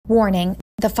Warning: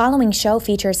 the following show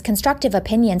features constructive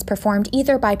opinions performed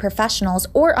either by professionals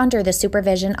or under the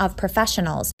supervision of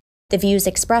professionals. The views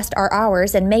expressed are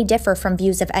ours and may differ from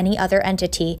views of any other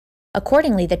entity.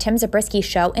 Accordingly, the Tim Zabriskie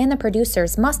Show and the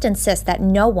producers must insist that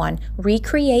no one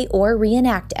recreate or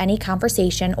reenact any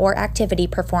conversation or activity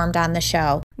performed on the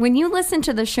show. When you listen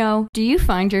to the show, do you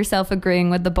find yourself agreeing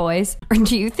with the boys? Or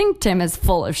do you think Tim is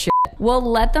full of shit? Well,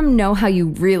 let them know how you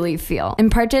really feel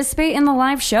and participate in the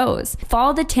live shows.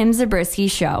 Follow the Tim Zabriskie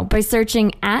Show by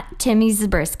searching at Timmy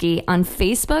Zabriskie on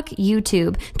Facebook,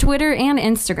 YouTube, Twitter, and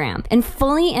Instagram, and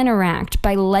fully interact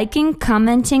by liking,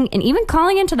 commenting, and even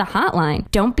calling into the hotline.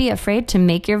 Don't be afraid to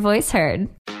make your voice heard.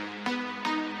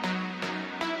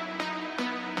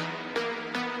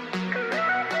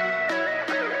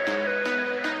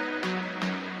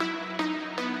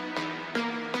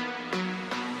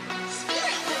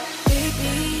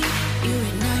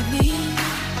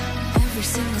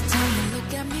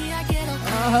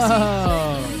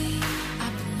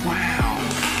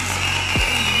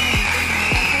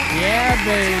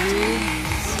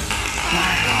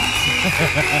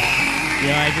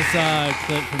 Yeah, I just saw a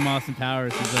clip from Austin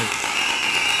Powers. He's like,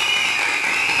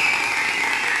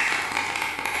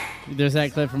 there's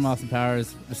that clip from Austin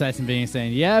Powers, besides him being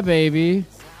saying, "Yeah, baby,"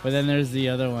 but then there's the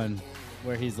other one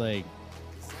where he's like,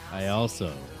 "I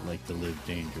also like to live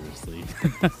dangerously."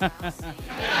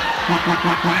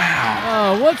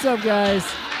 Oh, what's up, guys?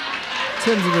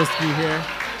 Tim Zabriskie here,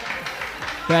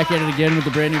 back at it again with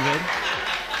the brand new vid.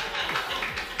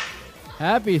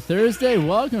 Happy Thursday.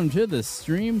 Welcome to the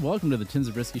stream. Welcome to the Tim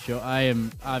Zabriskie Show. I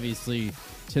am obviously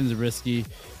Tim Zabriskie.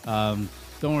 Don't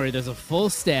worry, there's a full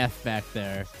staff back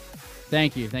there.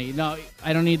 Thank you. No,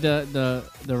 I don't need the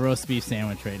roast beef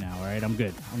sandwich right now, all right? I'm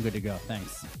good. I'm good to go.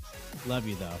 Thanks. Love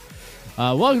you,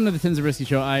 though. Welcome to the Tim Zabriskie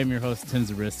Show. I am your host, Tim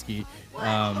Zabriskie.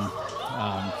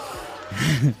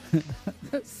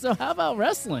 So how about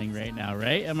wrestling right now,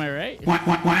 right? Am I right?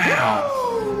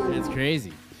 Wow. It's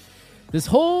crazy. This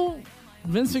whole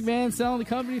Vince McMahon selling the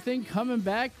company thing coming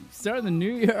back, starting the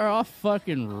new year off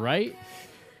fucking right,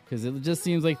 because it just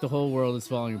seems like the whole world is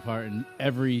falling apart in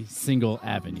every single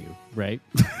avenue, right?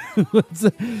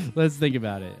 Let's think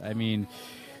about it. I mean,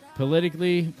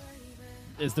 politically,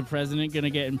 is the president going to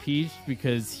get impeached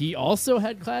because he also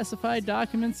had classified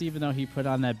documents, even though he put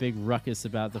on that big ruckus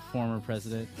about the former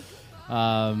president?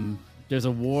 There's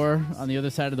a war on the other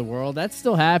side of the world. That's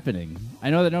still happening. I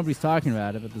know that nobody's talking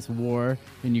about it, but this war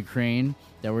in Ukraine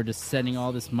that we're just sending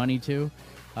all this money to.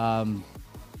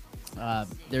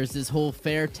 There's this whole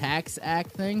Fair Tax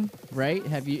Act thing, right?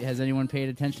 Has anyone paid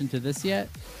attention to this yet?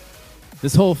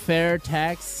 This whole Fair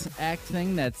Tax Act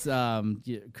thing that's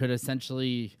could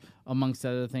essentially, amongst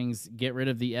other things, get rid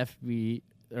of the FBI,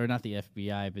 or not the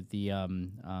FBI, but the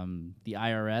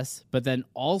IRS, but then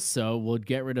also will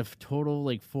get rid of total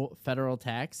full federal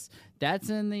tax. That's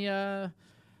in the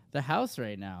House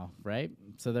right now, right?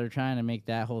 So they're trying to make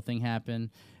that whole thing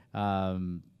happen. But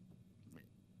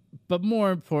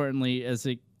more importantly, as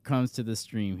it comes to the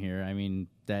stream here, I mean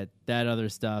that other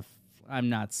stuff, I'm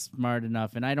not smart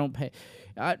enough, and I don't pay.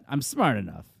 I'm smart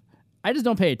enough. I just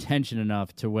don't pay attention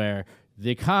enough to where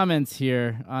the comments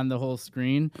here on the whole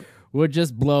screen would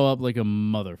just blow up like a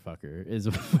motherfucker. Is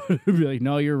be like,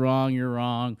 no, you're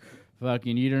wrong.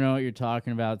 Fucking, you don't know what you're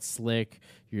talking about, slick.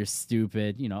 You're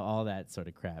stupid. You know, all that sort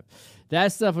of crap.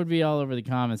 That stuff would be all over the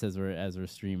comments as we're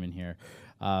streaming here.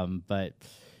 But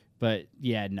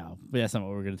yeah, no, but that's not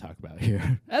what we're gonna talk about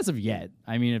here as of yet.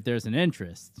 I mean, if there's an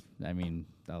interest, I mean,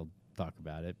 I'll talk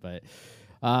about it. But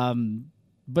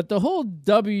the whole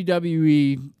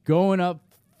WWE going up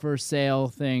for sale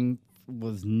thing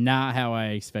was not how I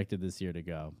expected this year to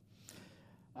go.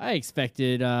 I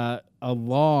expected a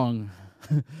long,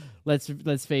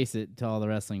 let's face it, to all the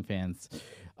wrestling fans,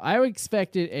 I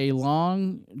expected a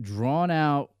long, drawn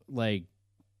out,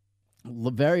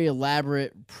 very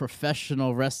elaborate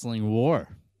professional wrestling war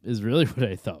is really what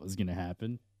I thought was going to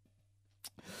happen.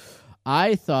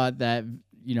 I thought that,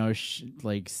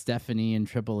 Stephanie and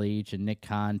Triple H and Nick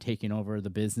Khan taking over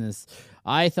the business,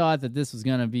 I thought that this was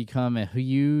going to become a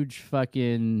huge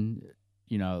fucking,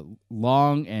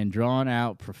 long and drawn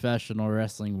out professional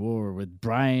wrestling war with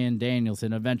Bryan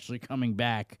Danielson eventually coming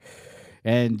back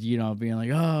and, being like,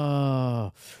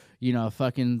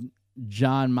 fucking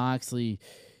Jon Moxley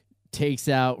takes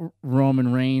out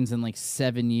Roman Reigns in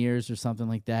 7 years or something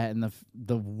like that, and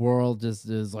the world just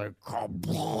is like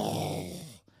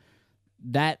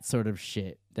that sort of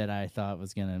shit that I thought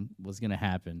was gonna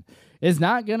happen is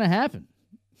not gonna happen.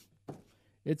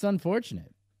 It's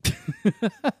unfortunate.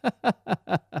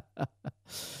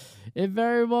 It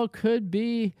very well could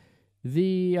be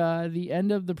the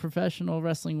end of the professional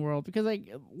wrestling world, because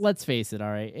like, let's face it,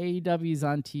 all right, AEW's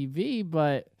on TV,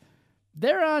 but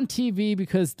they're on TV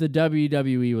because the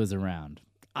WWE was around.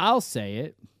 I'll say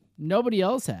it. Nobody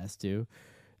else has to.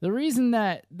 The reason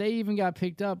that they even got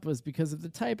picked up was because of the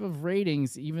type of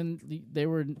ratings. Even they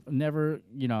were never,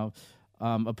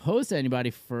 opposed to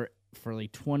anybody for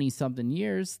like 20 something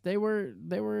years. They were,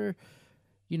 they were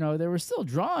still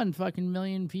drawing fucking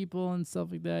million people and stuff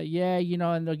like that. Yeah,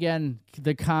 and again,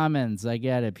 the comments, I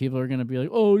get it. People are going to be like,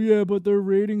 oh yeah, but their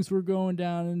ratings were going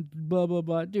down and blah, blah,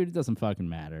 blah. Dude, it doesn't fucking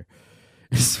matter.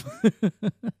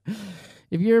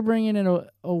 If you're bringing in a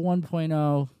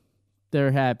 1.0,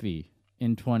 they're happy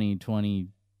in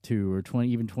 2022 or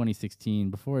 2016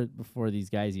 before these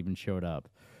guys even showed up.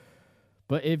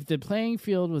 But if the playing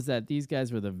field was that these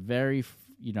guys were the very,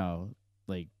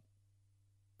 like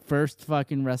first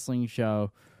fucking wrestling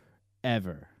show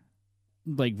ever,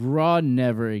 like Raw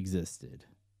never existed.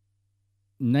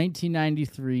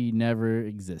 1993 never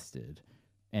existed.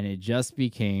 And it just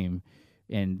became,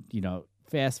 and,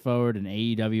 fast forward and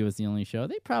AEW was the only show,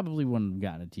 they probably wouldn't have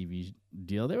gotten a TV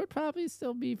deal. They would probably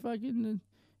still be fucking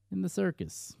in the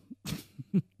circus.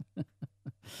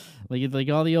 like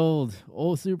all the old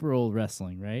super old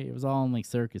wrestling, right? It was all in like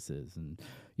circuses, and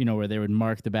where they would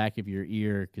mark the back of your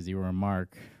ear because you were a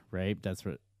mark, right? That's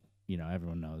what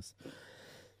everyone knows.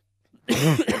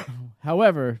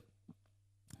 However,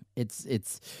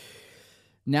 it's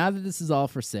now that this is all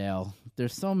for sale,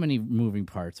 there's so many moving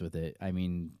parts with it. I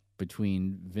mean,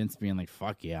 between Vince being like,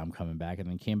 fuck yeah, I'm coming back, and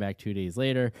then came back 2 days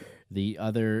later, the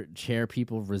other chair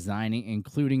people resigning,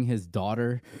 including his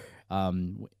daughter.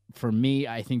 For me,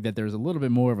 I think that there's a little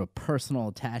bit more of a personal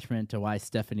attachment to why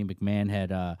Stephanie McMahon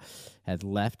had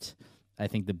left. I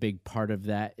think the big part of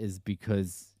that is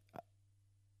because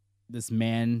this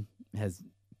man has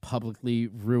publicly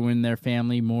ruined their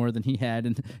family more than he had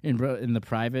in the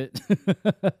private.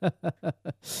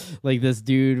 Like, this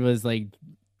dude was like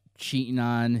cheating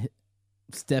on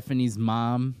Stephanie's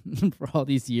mom for all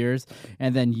these years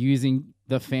and then using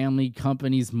the family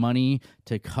company's money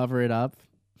to cover it up.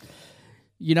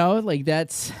 Like,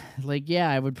 that's like,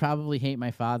 yeah, I would probably hate my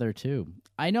father too.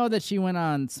 I know that she went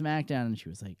on SmackDown and she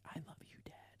was like, I love you,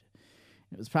 Dad.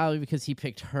 It was probably because he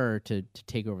picked her to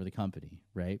take over the company,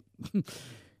 right?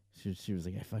 She was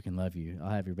like, I fucking love you.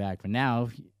 I'll have your back. But now,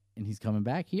 and he's coming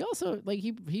back. He also, like,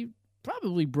 he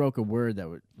probably broke a word that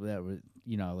would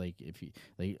like, if he,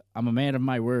 like, I'm a man of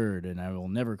my word and I will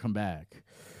never come back.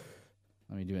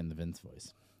 Let me do it in the Vince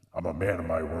voice. I'm a man of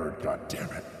my word, God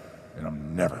damn it, and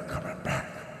I'm never coming back.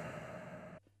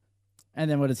 And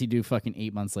then what does he do? Fucking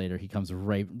 8 months later, he comes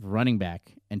running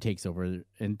back and takes over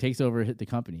the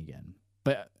company again.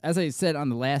 But as I said on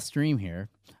the last stream here,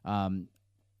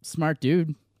 smart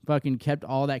dude, fucking kept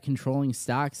all that controlling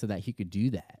stock so that he could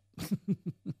do that.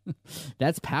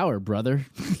 That's power, brother.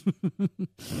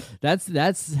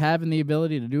 That's having the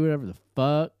ability to do whatever the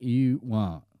fuck you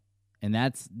want. And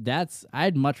that's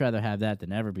I'd much rather have that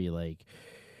than ever be like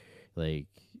the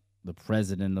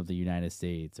president of the United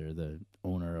States or the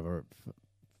owner of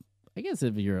I guess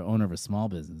if you're an owner of a small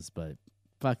business, but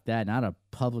fuck that, not a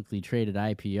publicly traded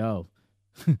IPO.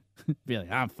 Be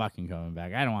like, I'm fucking coming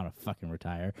back. I don't want to fucking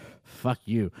retire. Fuck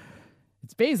you.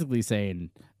 It's basically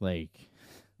saying like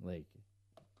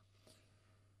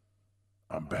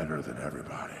I'm better than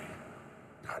everybody.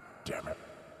 God damn it.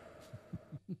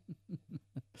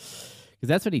 Because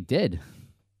that's what he did.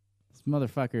 This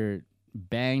motherfucker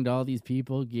banged all these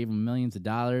people, gave them millions of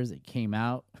dollars. It came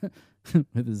out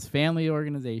with his family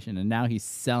organization, and now he's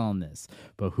selling this.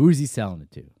 But who's he selling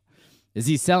it to? Is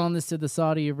he selling this to the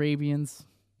Saudi Arabians?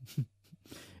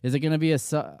 Is it going to be a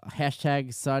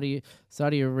hashtag Saudi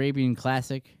Arabian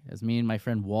classic, as me and my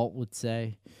friend Walt would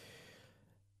say?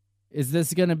 Is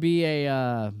this going to be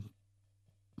is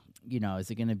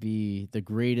it going to be the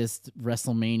greatest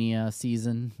WrestleMania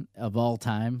season of all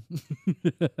time?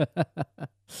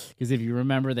 Because if you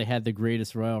remember, they had the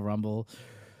greatest Royal Rumble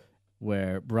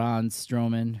where Braun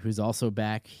Strowman, who's also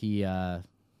back, he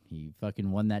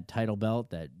fucking won that title belt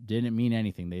that didn't mean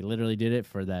anything. They literally did it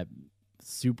for that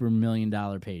super $1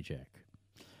 million paycheck.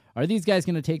 Are these guys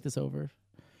going to take this over?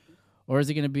 Or is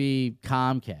it going to be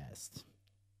Comcast?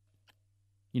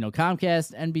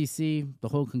 Comcast, NBC, the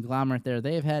whole conglomerate there,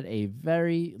 they have had a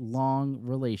very long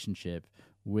relationship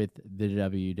with the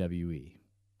WWE.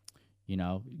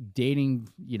 Dating,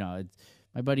 it's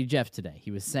my buddy Jeff today.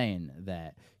 He was saying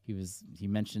that he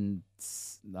mentioned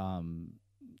the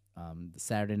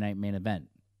Saturday Night Main Event.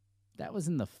 That was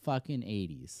in the fucking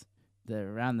 80s.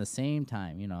 Around the same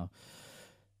time,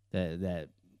 that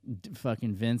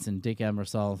fucking Vince and Dick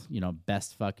Emersol,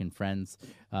 best fucking friends.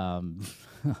 There's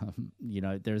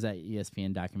that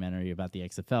ESPN documentary about the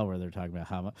XFL where they're talking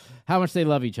about how much they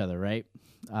love each other, right?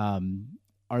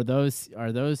 Are those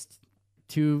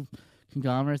two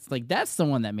conglomerates? Like, that's the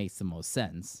one that makes the most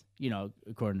sense,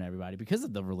 according to everybody, because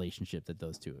of the relationship that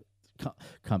those two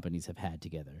companies have had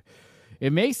together.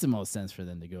 It makes the most sense for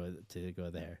them to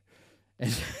go there.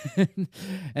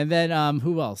 And then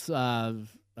who else?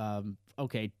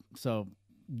 Okay, so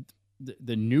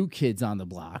the new kids on the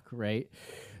block, right?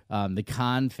 The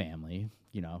Khan family,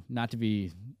 not to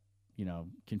be,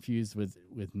 confused with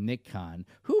Nick Khan,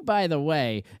 who, by the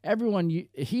way,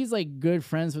 he's like good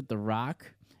friends with The Rock.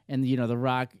 And, The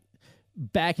Rock,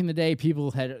 back in the day,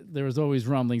 there was always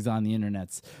rumblings on the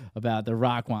internets about The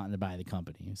Rock wanting to buy the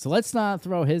company. So let's not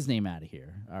throw his name out of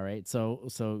here. All right. So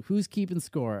who's keeping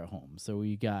score at home? So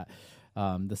we got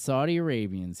the Saudi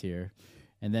Arabians here.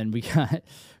 And then we got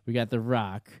The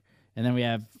Rock, and then we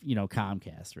have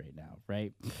Comcast right now,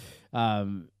 right?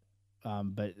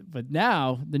 But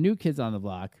now the new kids on the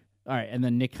block, all right, and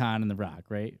then Nick Khan and The Rock,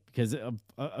 right? Because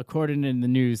according to the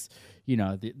news,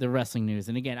 the wrestling news,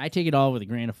 and again, I take it all with a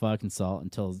grain of fucking salt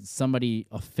until somebody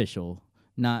official,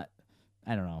 I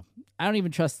don't know, I don't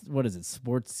even trust, what is it,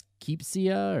 Sports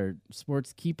Keepsia or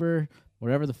Sports Keeper,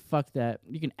 whatever the fuck that,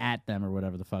 you can at them or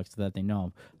whatever the fuck so that they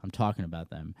know I'm talking about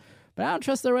them. But I don't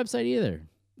trust their website either.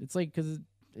 It's like, because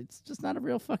it's just not a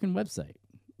real fucking website.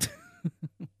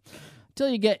 Until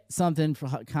you get something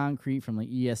concrete from like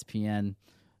ESPN,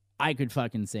 I could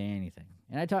fucking say anything.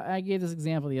 And I gave this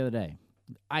example the other day.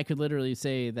 I could literally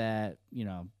say that,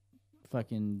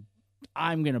 fucking,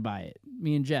 I'm going to buy it.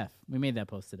 Me and Jeff, we made that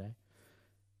post today.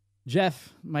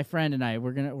 Jeff, my friend, and I,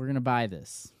 we're gonna buy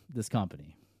this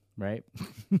company, right?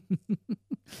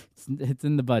 It's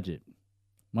in the budget.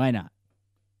 Why not?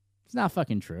 It's not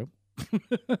fucking true.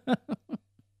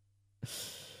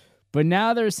 But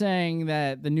now they're saying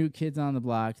that the new kids on the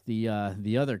block, the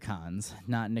other Khans,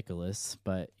 not Nicholas,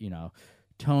 but,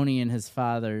 Tony and his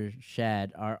father,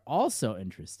 Shad, are also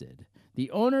interested.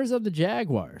 The owners of the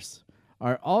Jaguars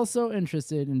are also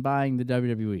interested in buying the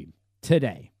WWE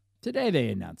today. Today they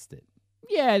announced it.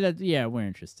 Yeah, we're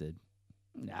interested.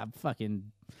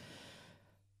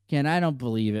 Ken, I don't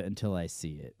believe it until I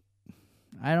see it.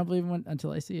 I don't believe it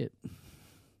until I see it.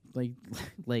 Like,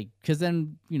 because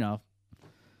then,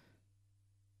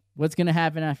 what's going to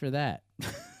happen after that?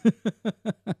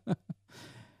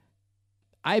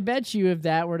 I bet you if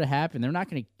that were to happen,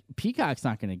 Peacock's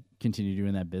not going to continue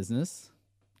doing that business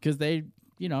because they,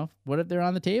 what if they're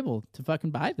on the table to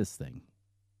fucking buy this thing?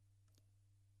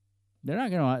 They're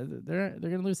going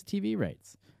to lose the TV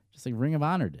rights, just like Ring of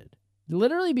Honor did. It'd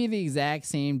literally be the exact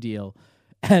same deal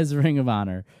as Ring of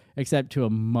Honor, except to a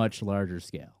much larger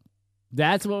scale.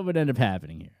 That's what would end up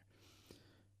happening here.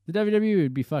 The WWE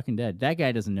would be fucking dead. That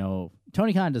guy doesn't know.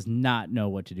 Tony Khan does not know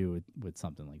what to do with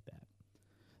something like that.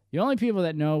 The only people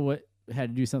that know how to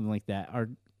do something like that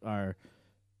are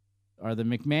the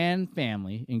McMahon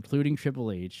family, including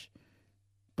Triple H.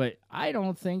 But I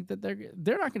don't think that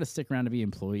they're not going to stick around to be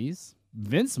employees.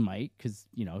 Vince might, because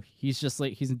he's just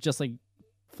like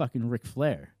fucking Ric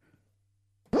Flair.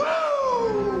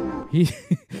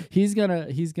 He's gonna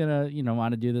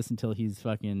want to do this until he's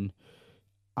fucking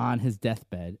on his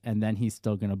deathbed, and then he's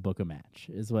still gonna book a match.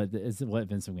 Is what Vince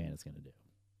McMahon is gonna do.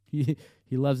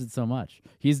 He loves it so much.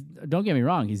 Don't get me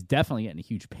wrong, he's definitely getting a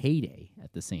huge payday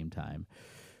at the same time,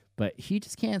 but he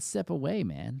just can't step away,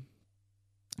 man.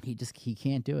 He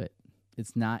can't do it.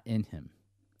 It's not in him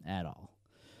at all.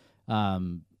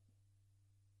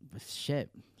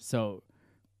 Shit. So,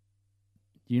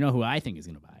 you know who I think is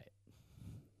gonna buy it?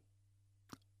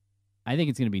 I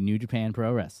think it's going to be New Japan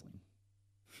Pro Wrestling.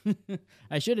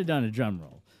 I should have done a drum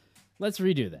roll. Let's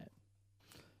redo that.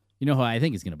 You know who I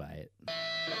think is going to buy it?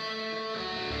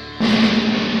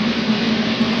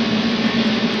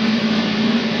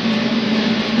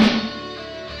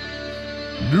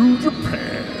 New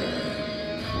Japan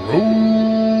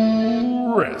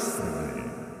Pro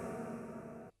Wrestling.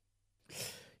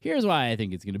 Here's why I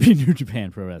think it's going to be New Japan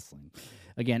Pro Wrestling.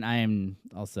 Again, I am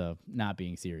also not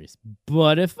being serious.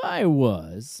 But if I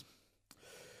was,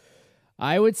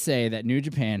 I would say that New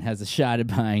Japan has a shot at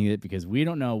buying it because we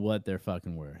don't know what they're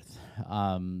fucking worth.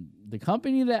 The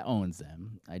company that owns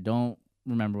them, I don't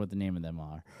remember what the name of them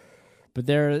are, but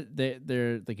they're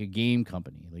like a game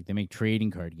company. Like they make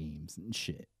trading card games and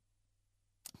shit.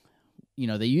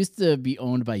 They used to be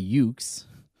owned by Ukes,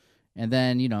 and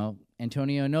then,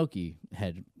 Antonio Inoki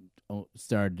had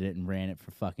started it and ran it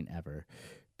for fucking ever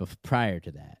prior to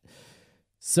that.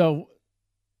 So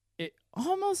it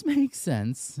almost makes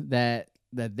sense that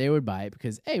that they would buy it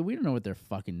because A, we don't know what their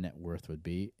fucking net worth would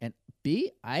be, and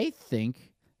B, I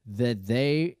think that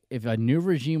if a new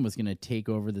regime was going to take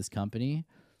over this company,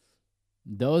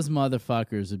 those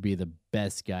motherfuckers would be the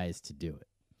best guys to do it.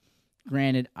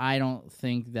 Granted, I don't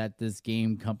think that this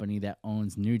game company that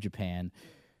owns New Japan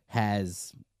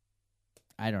has,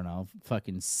 I don't know,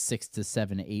 fucking $6 to $7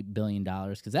 to $8 billion,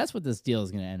 because that's what this deal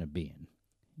is going to end up being.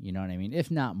 You know what I mean?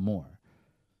 If not more.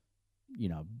 You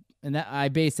know, and that I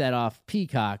base that off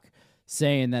Peacock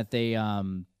saying that they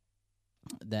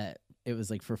that it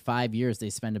was like for 5 years they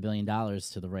spend $1 billion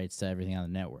to the rights to everything on the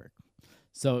network.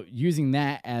 So using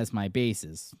that as my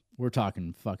basis, we're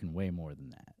talking fucking way more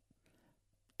than that.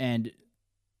 And,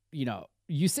 you know,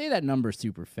 you say that number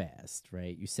super fast,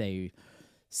 right? You say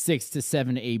 $6 to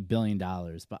 $7 to $8 billion,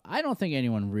 but I don't think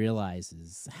anyone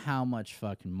realizes how much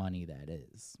fucking money that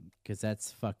is, because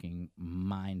that's fucking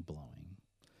mind blowing.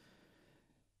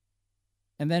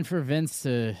 And then for Vince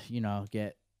to, you know,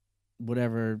 get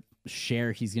whatever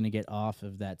share he's gonna get off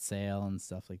of that sale and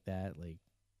stuff like that, like,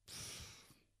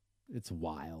 it's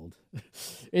wild.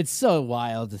 It's so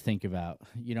wild to think about.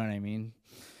 You know what I mean?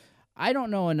 I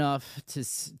don't know enough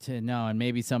to know, and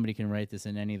maybe somebody can write this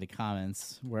in any of the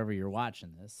comments wherever you're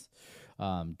watching this,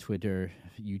 Twitter,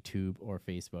 YouTube, or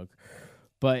Facebook.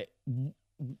 But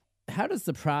how does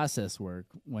the process work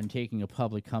when taking a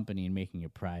public company and making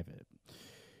it private?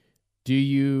 Do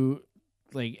you,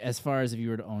 like, as far as if you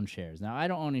were to own shares? Now, I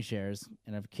don't own any shares,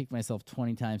 and I've kicked myself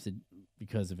 20 times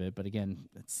because of it. But again,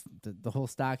 it's the whole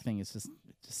stock thing is it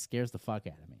just scares the fuck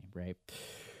out of me, right?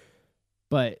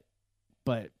 But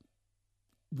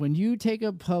when you take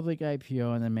a public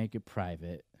IPO and then make it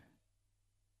private,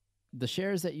 the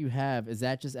shares that you have, is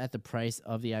that just at the price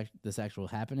of this actual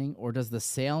happening, or does the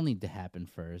sale need to happen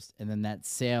first, and then that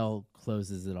sale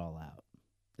closes it all out?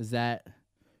 Is that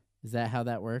how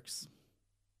that works?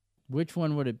 Which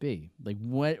one would it be? Like,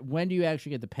 when do you actually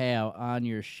get the payout on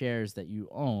your shares that you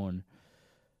own?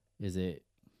 Is it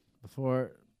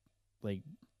before, like,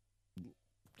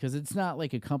 because it's not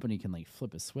like a company can, like,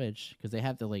 flip a switch, because they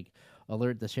have to, like,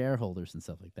 alert the shareholders and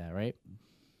stuff like that, right?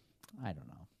 I don't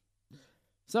know.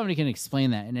 Somebody can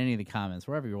explain that in any of the comments,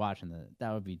 wherever you're watching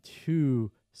that would be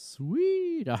too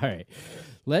sweet. All right,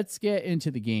 let's get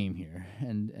into the game here,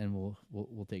 and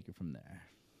we'll take it from there.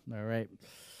 All right,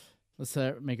 let's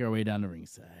make our way down to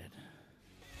ringside.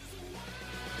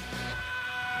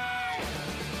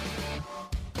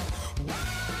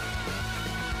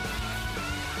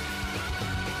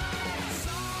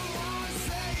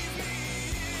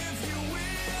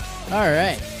 All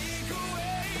right.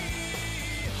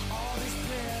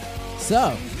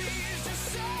 So,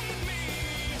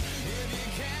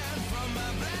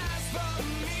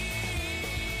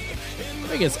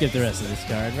 we can skip the rest of this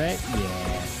card, right?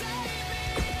 Yeah.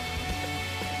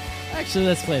 Actually,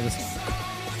 let's play this one.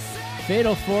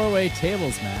 Fatal 4-Way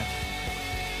Tables match.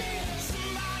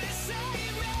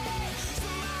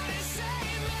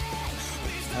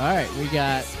 All right, we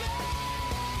got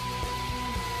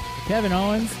Kevin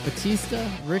Owens, Batista,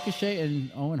 Ricochet,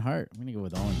 and Owen Hart. I'm going to go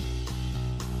with Owen.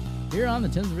 Here on the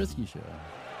Tim Zabriskie Show.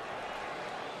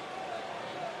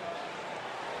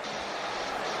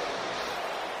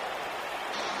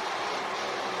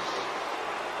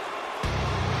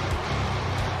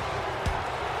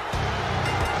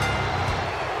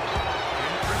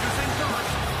 Introducing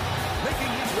first,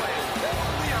 making his way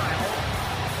down the aisle,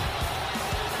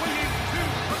 weighing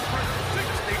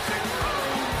 266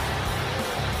 pounds.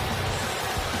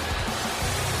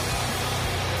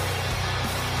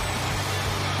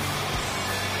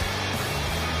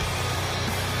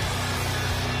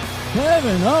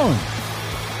 Kevin Owens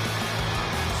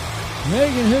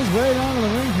making his way down to the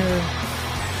ring here.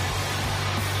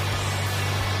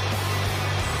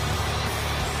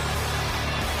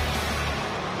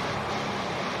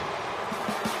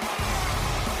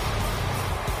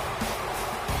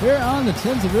 Here on the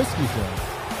Tim Zabriskie Show.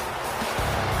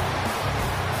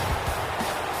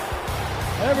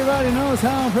 Everybody knows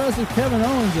how impressive Kevin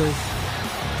Owens is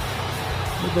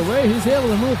with the way he's able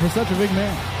to move for such a big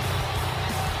man.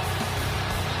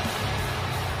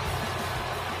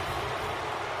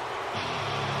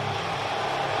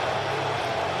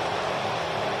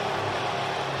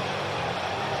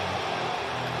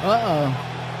 Uh-oh.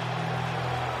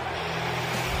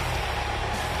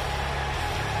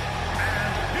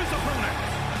 And his opponent,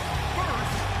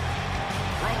 first,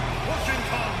 from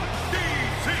Washington,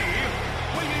 D.C.,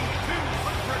 weighing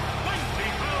 220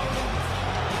 pounds,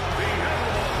 the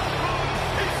Animal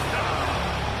Batista.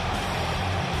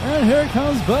 And here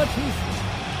comes Batista.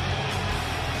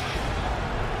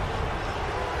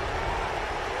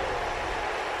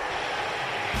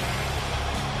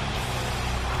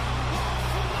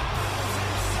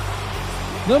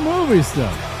 the movie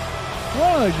stuff.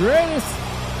 One of the greatest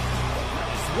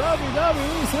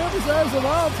WWE superstars of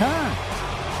all time.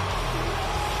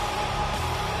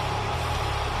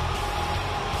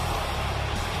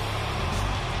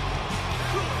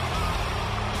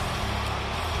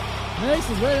 Makes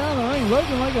his way down the ring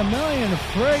looking like $1 million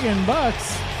friggin'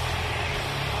 bucks.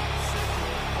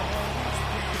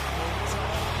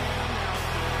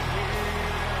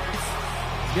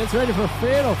 Gets ready for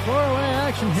fatal 4-way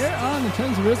action here on the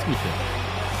Tim Zabriskie Show.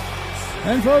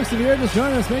 And folks, if you're just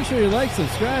joining us, make sure you like,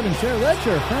 subscribe, and share. Let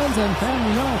your friends and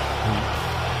family know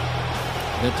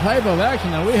the type of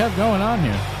action that we have going on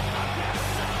here.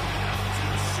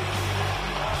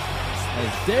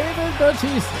 As David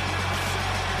Batista,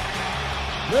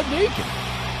 the Deacon,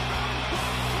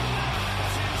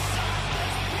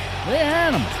 the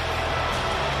Animal,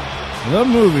 the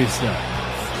movie star,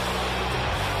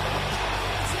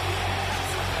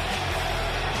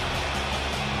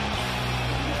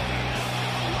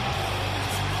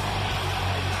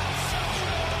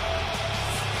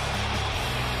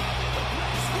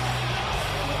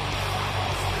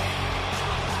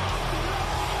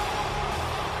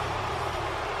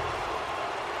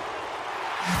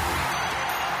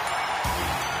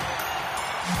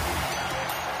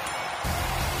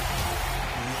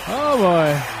 oh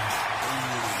boy.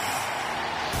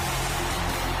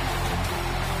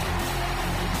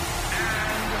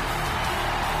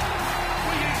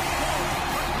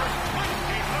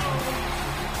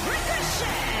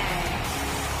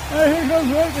 And here comes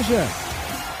Ricochet.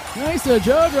 Thanks to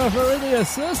JoJo for the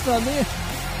assist on the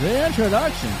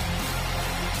introduction.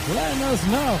 Letting us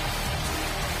know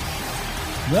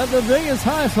that the biggest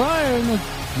high flyer in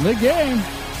the game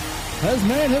has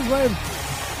made his way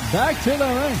back to the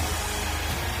ring.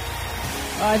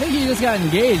 I think he just got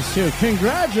engaged too.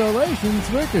 Congratulations,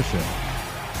 Ricochet.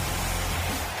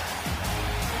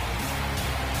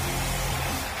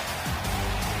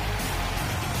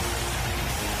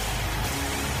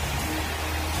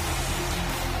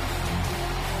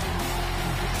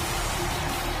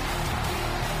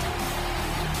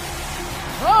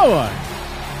 Oh boy.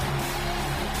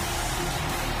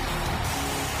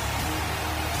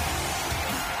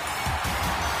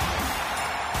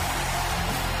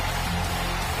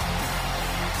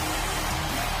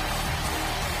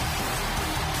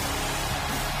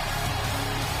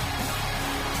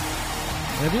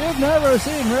 If you've never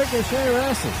seen Ricochet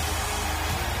wrestle,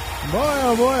 boy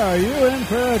oh boy, are you in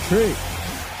for a treat.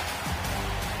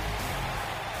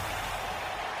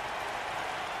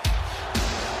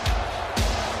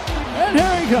 And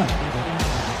here he comes.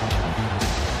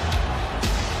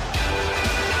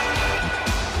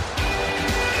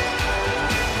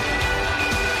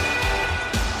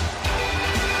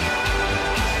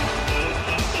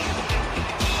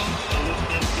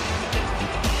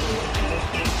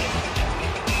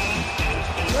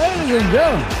 Ladies and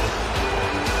gentlemen,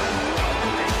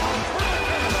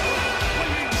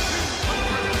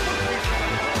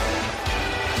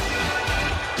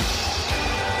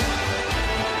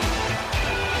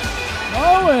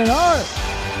 Owen Hart,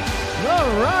 the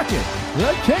Rocket,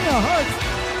 the King of Hearts.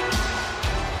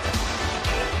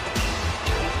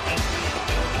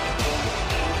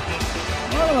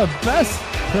 One of the best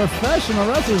professional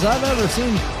wrestlers I've ever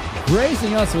seen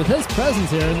gracing us with his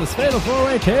presence here in this fatal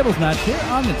 4-way tables match here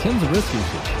on the Tim Zabriskie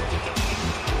Show.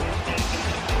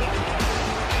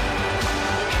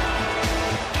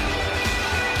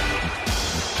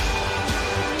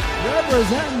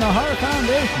 Representing the Hart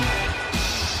Foundation.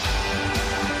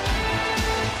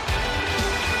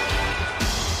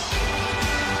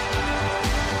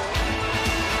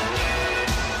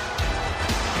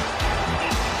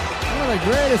 One of the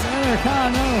greatest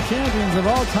Intercontinental Champions of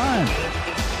all time.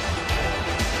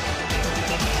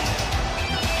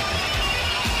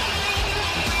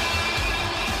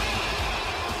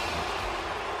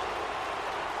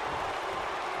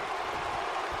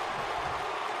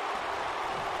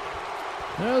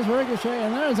 There's Ricochet,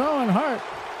 and there's Owen Hart.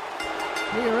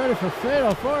 We get ready for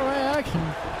fatal 4-way action.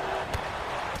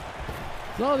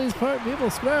 So all these people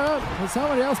square up with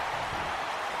somebody else.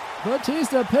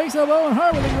 Batista picks up Owen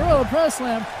Hart with a gorilla press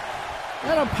slam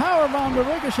and a powerbomb to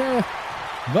Ricochet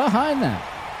behind that.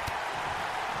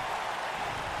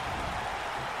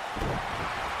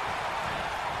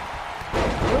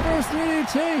 Reverse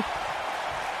DDT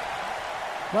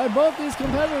by both these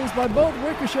competitors, by both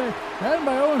Ricochet and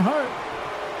by Owen Hart.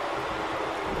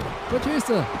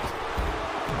 Batista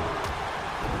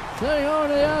sending Owen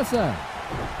to the outside.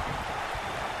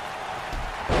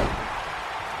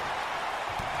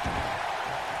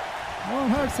 Owen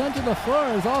Hart sent to the floor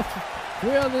as all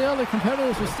three of the other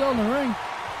competitors were still in the ring.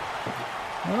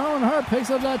 And Owen Hart picks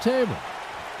up that table.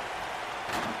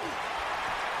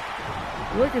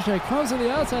 Ricochet comes to the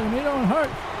outside to meet Owen Hart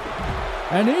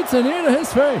and eats a knee to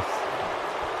his face.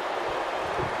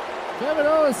 Kevin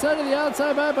Owens sent to the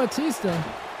outside by Batista,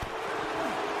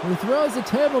 who throws the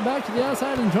table back to the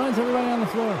outside and joins everybody on the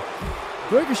floor.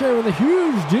 Ricochet with a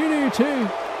huge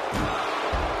DDT.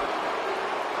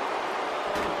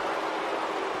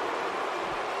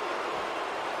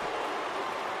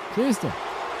 Batista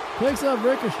picks up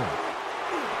Ricochet.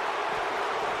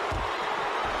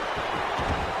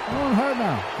 Owen Hart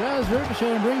now grabs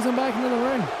Ricochet and brings him back into the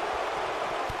ring.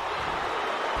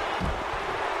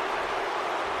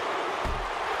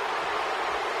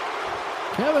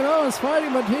 Kevin Owens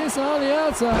fighting Batista on the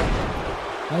outside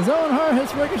as Owen Hart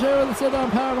hits Ricochet with a sit-down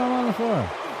powerbomb on the floor.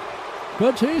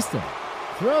 Batista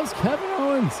throws Kevin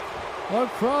Owens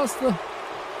across the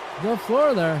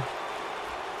floor there.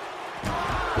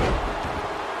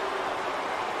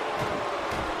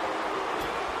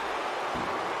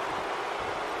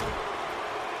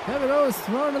 Kevin Owens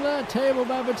thrown to that table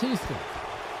by Batista.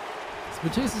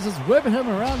 Batista's just whipping him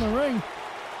around the ring.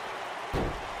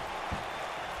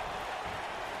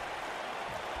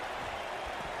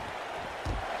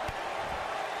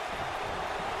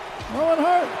 Owen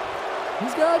Hart,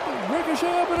 he's got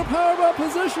Ricochet up in a powerbomb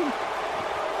position.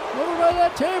 Over by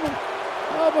that table.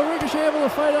 Oh, but Ricochet able to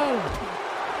fight out of it.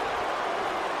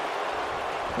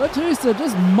 Batista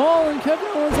just mauling Kevin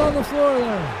Owens on the floor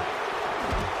there.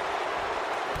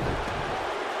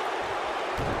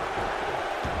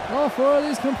 All four of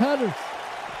these competitors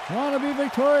want to be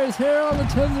victorious here on the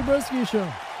Tim Zabriskie Show,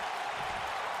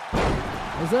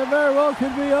 as they very well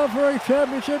could be up for a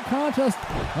championship contest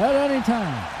at any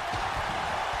time.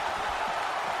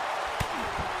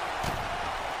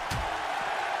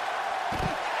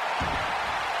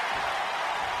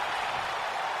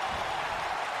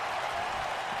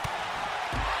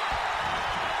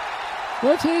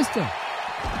 Batista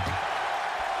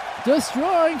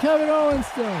destroying Kevin Owens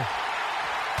still.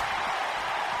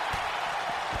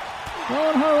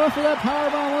 Owen Hart went for that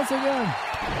powerbomb once again.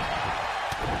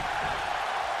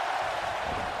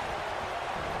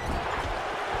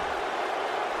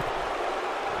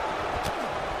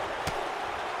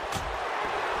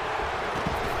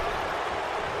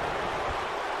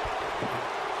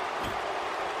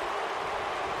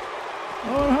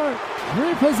 Owen Hart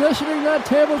repositioning that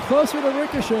table closer to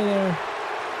Ricochet there.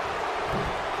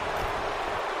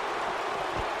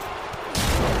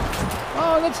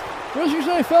 Oh, that's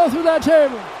Ricochet fell through that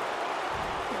table.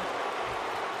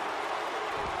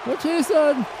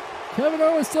 Batista and Kevin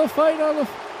Owens still fighting on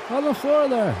the floor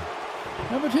there.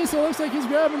 And Batista looks like he's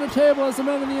grabbing the table as the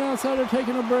men on the outside are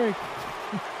taking a break.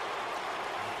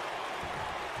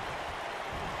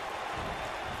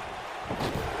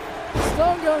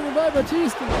 Stone gun by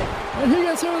Batista, and he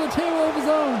gets hit with a table of his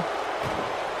own.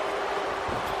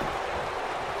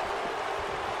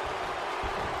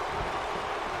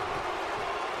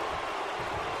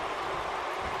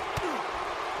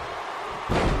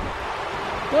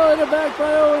 Belly to back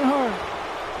by Owen Hart.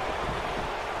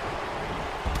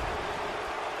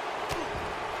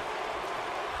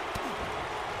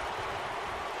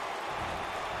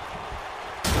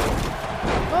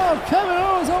 Oh, Kevin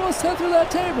Owens almost sent through that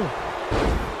table.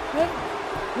 And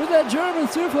with that German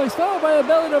suplex, followed by a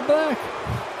belly to back.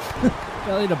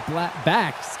 Belly to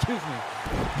back, excuse me,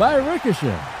 by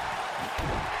Ricochet.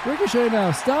 Ricochet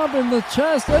now stomping the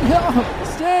chest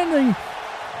and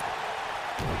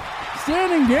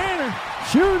standing gainer,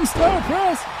 shooting star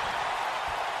press.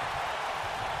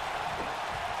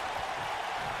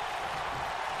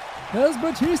 As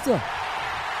Batista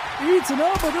eats an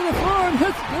elbow to the floor and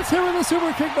gets hit with a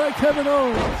super kick by Kevin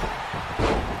Owens.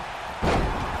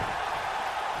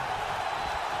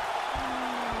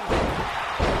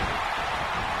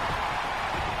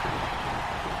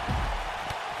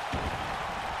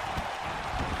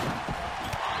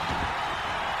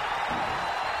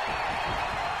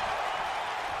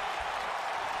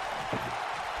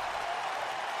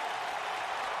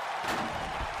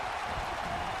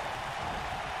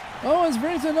 Owens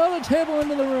brings another table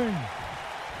into the ring.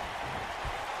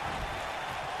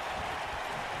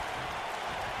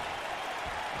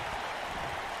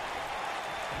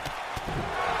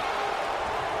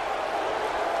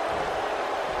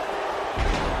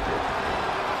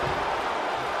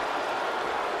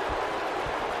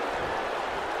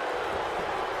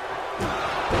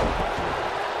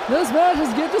 This match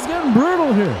is just getting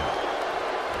brutal here.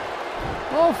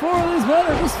 All four of these men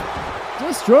are just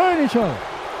destroying each other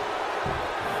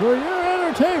for your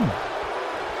entertainment.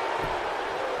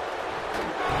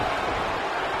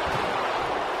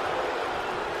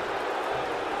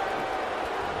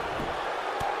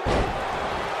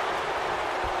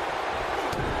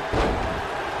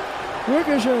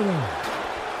 Ricochet then.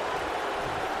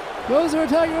 Goes to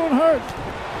attack Owen Hart.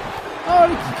 Oh,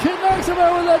 he knocks him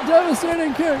out with that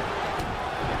devastating kick.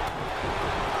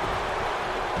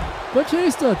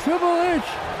 Batista, Triple H.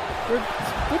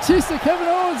 Batista, Kevin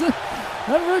Owens,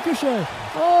 and Ricochet.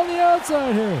 All on the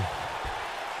outside here.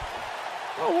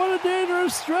 Oh, what a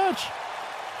dangerous stretch.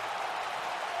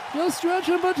 Just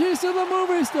stretching Batista, the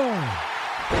movie star.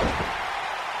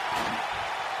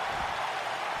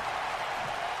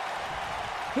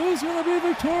 Who's going to be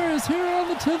victorious here on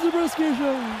the Tim Zabriskie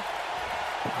Show?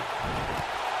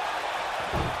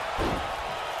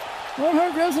 Owen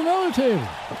Hart grabs another table.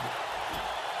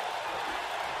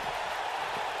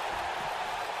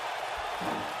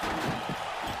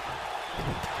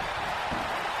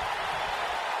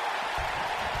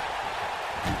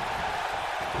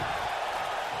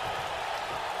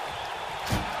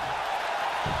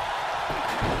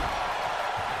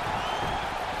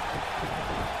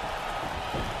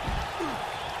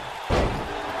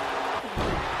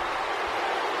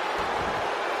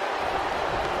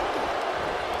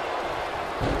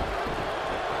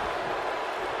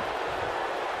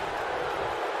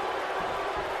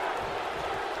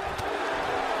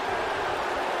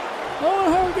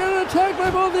 Owen Hart getting attacked by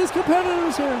both these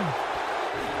competitors here.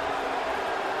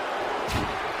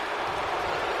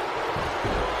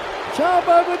 Shot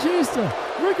by Batista.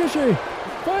 Ricochet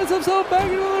finds himself back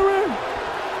into the ring.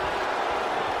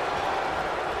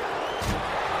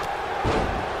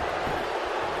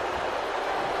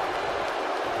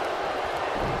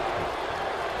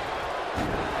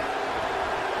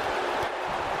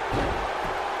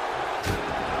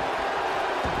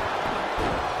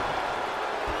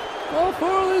 All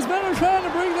four of these men are trying to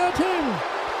break that table.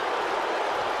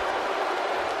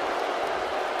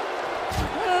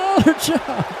 And another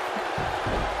chop.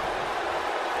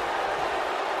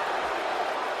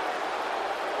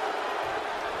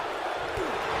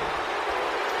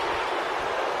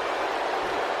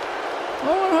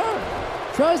 Owen Hart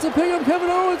tries to pick up Kevin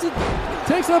Owens and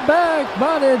takes a back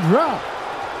body drop.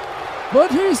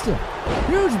 Batista,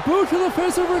 huge boot to the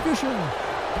face of Ricochet.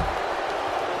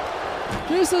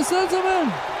 Batista sends him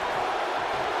in.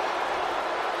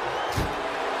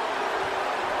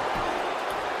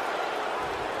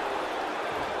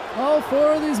 All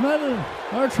four of these men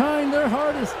are trying their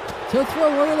hardest to throw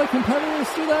one of the competitors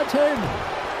through that table.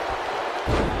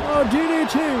 Oh,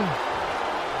 DDT.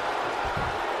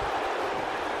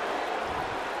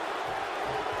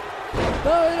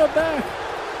 Belly to back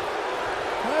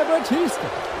by Batista.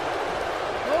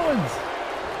 Owens.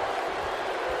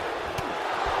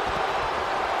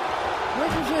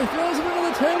 Ricochet throws him into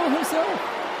the table himself.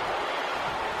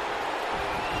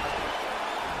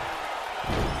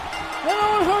 And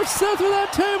Owen Hart set through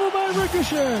that table by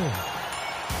Ricochet.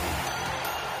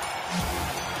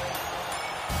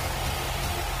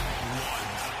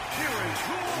 Here is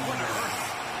your winner,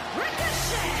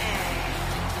 Ricochet!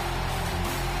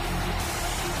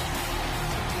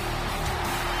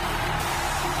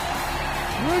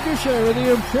 Ricochet with the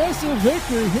impressive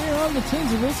victory here on the Tim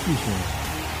Zabriskie Show.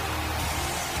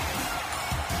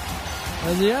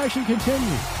 As the action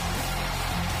continues.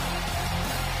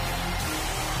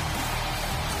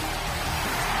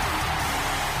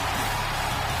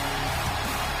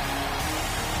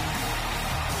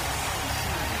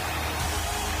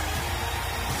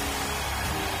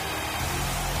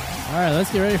 All right,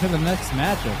 let's get ready for the next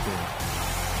matchup here.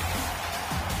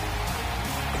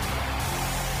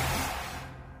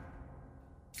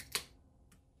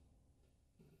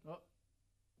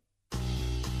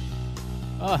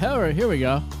 Oh, hell, here we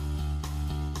go.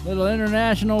 Little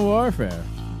international warfare,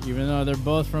 even though they're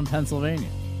both from Pennsylvania.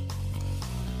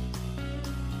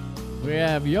 We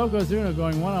have Yokozuna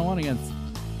going one-on-one against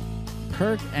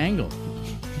Kurt Angle.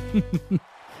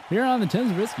 Here on the Tim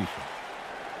Zabriskie Show.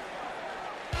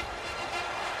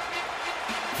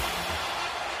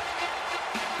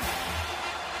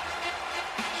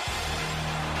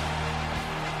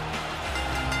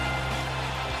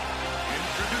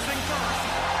 Introducing first,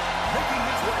 making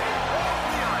his way off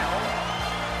the aisle,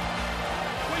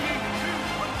 weighing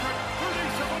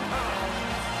 237 pounds,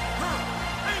 Kurt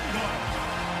Angle.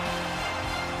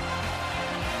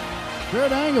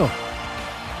 Kurt Angle.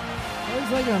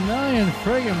 Looks like $1 million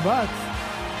friggin' bucks.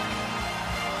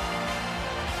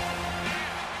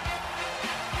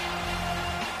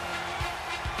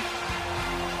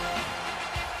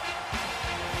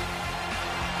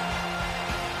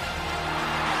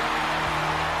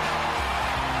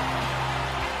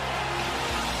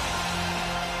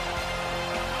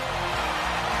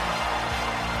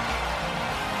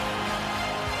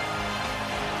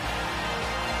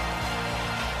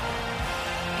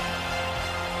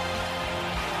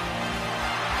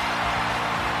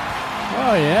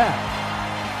 Oh, yeah.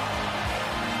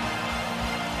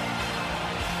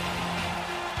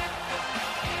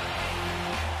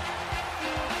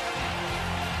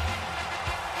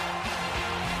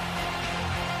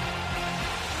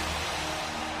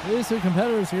 These two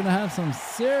competitors are going to have some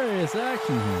serious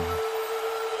action here.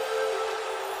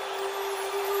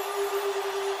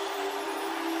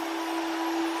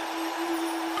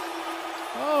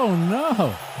 Oh,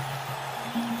 no.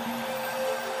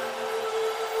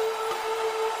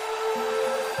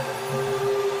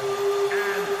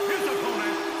 And his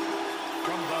opponent,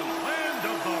 from the land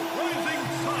of the rising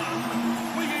sun,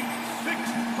 weighing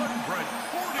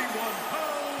 641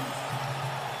 pounds,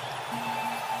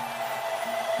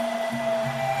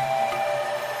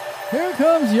 Here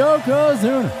comes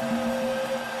Yokozuna.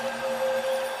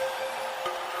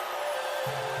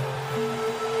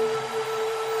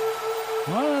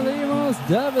 One of the most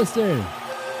devastating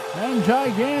and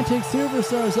gigantic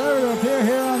superstars ever to appear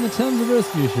here on the Tim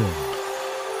Zabriskie Show.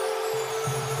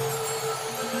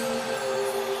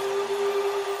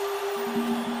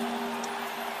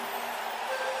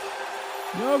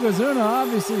 Yokozuna,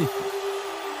 obviously,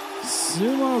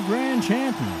 Sumo Grand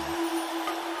Champion.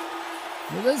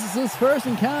 But this is his first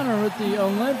encounter with the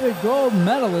Olympic gold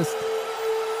medalist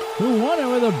who won it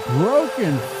with a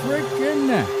broken freaking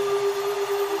neck.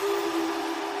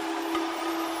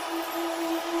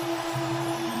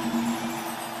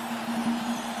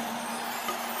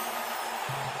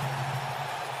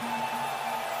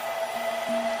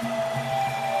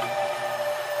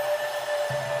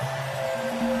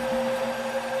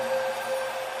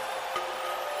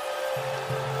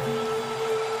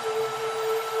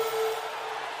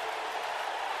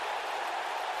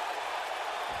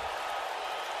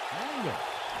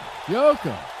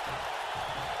 Yoko.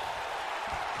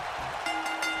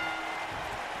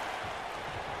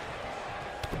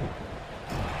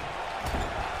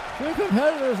 Two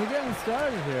competitors are getting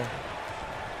started here.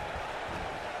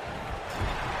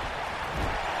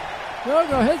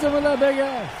 Yoko hits him with that big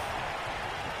ass.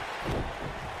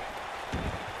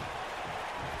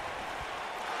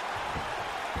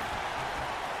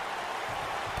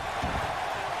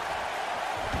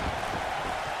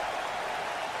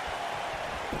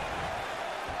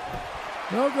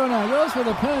 Yoko now goes for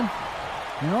the pin,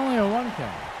 and only a 1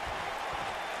 count.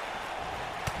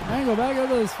 Angle back up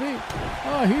to his feet.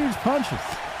 Oh, huge punches.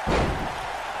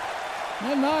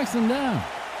 That knocks him down.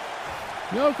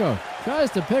 Yoko tries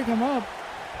to pick him up.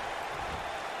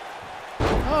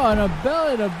 Oh, and a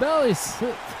belly-to-belly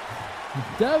slip.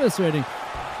 Devastating.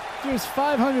 Dude's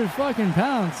 500 fucking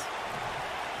pounds.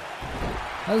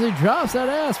 As he drops that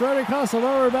ass right across the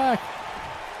lower back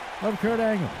of Kurt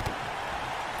Angle.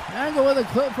 Angle with a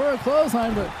clip for a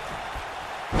clothesline, but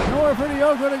nowhere for the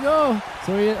Yoko to go.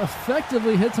 So he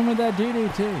effectively hits him with that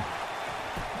DDT.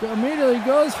 Immediately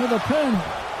goes for the pin.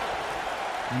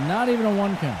 Not even a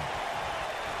 1 count.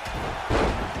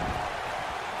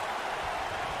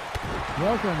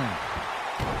 Yoko now.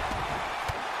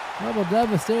 Double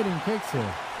devastating kicks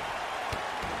here.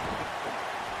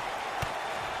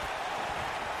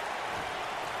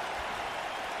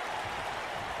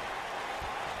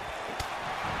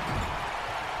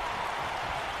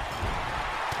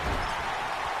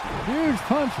 Huge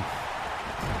punches.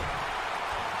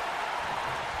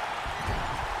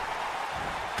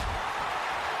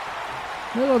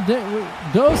 Little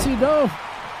do-si-do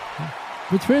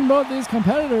between both these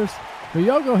competitors. But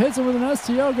Yoko hits him with an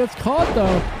STO, gets caught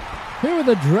though. Here with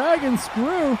a dragon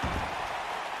screw.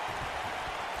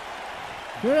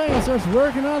 Kurt Angle starts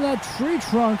working on that tree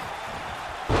trunk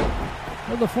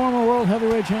of the former world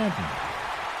heavyweight champion.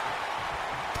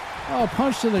 Oh,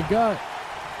 punch to the gut.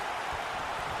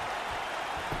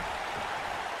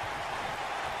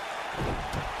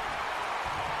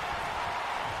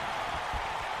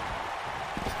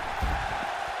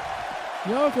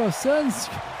 Yoko sends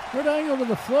Kurt Angle to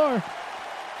the floor.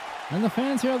 And the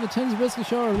fans here at the Tim Zabriskie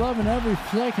Show are loving every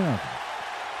second of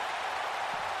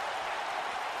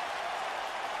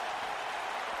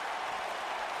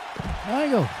it.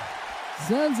 Angle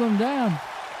sends him down.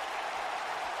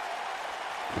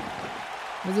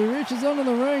 As he reaches under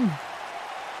the ring.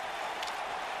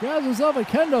 Grabs himself a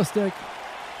kendo stick.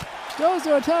 Goes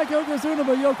to attack Yokozuna,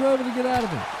 but Yoko able to get out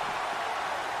of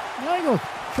it. Angle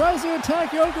tries to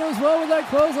attack Yoko as well with that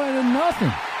clothesline and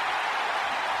nothing.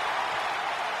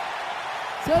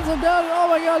 Sends him down, and oh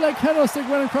my god, that kendo stick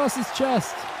went across his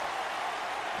chest.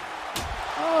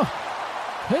 Oh,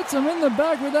 hits him in the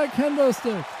back with that kendo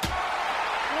stick.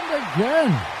 And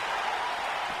again.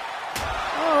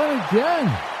 Oh, and again.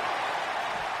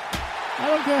 I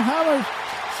don't care how much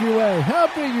you weigh, how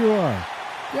big you are.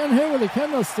 Getting hit with a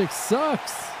kendo stick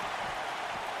sucks.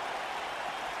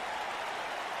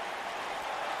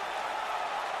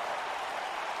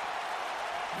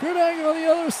 Kurt Angle on the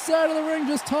other side of the ring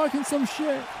just talking some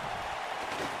shit.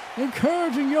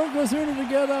 Encouraging Yokozuna to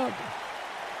get up.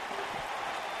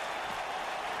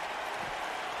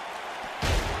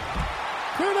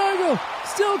 Kurt Angle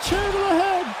still chair to the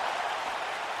head.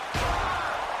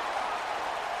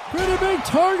 Pretty big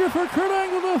target for Kurt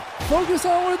Angle to focus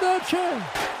on with that chair.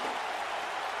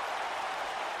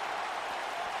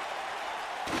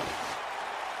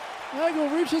 Angle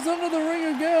reaches under the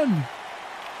ring again.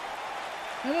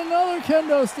 And another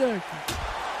kendo stick.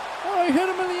 Oh, he hit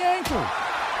him in the ankle.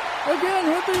 Again,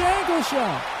 hit the ankle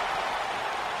shot.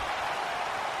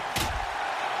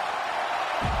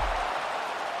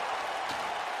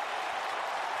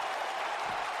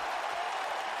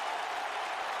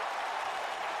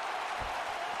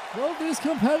 Both these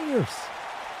competitors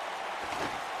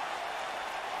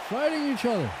fighting each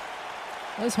other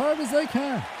as hard as they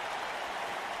can.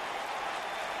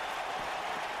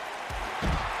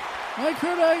 And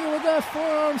Kurt Angle with that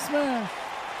forearm smash.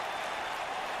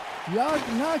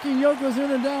 Knocking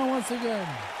Yokozuna down once again.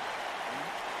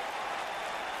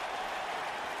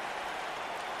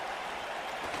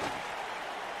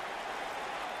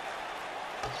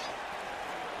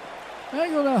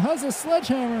 Angle now has a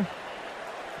sledgehammer.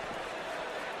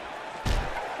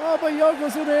 Oh, but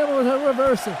Yokozuna able to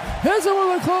reverse it. Hits him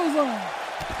with a clothesline.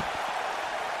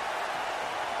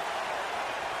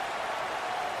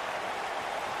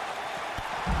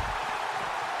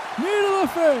 Knee to the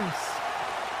face.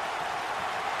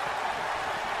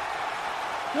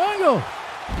 Angle.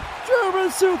 German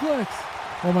suplex.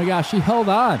 Oh my gosh, he held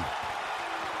on.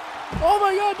 Oh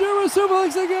my god, German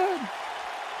suplex again.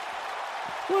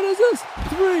 What is this?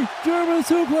 3 German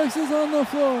suplexes on the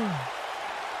floor.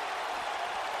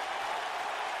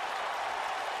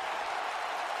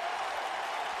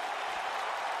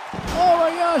 Oh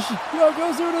my gosh,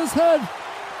 Yokozuna's head.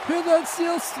 Hit that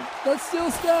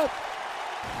steel step.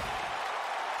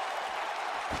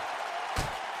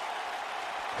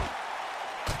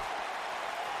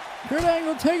 Kurt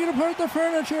Angle taking apart the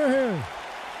furniture here.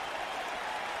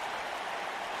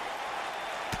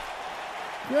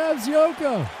 Grabs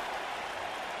Yoko.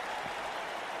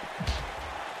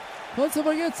 Puts him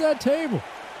against that table.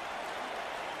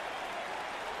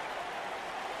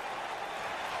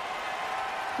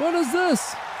 What is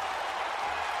this?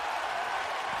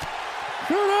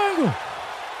 Kurt Angle.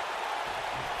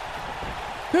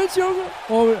 Hits Yoko.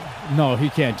 Oh, no, he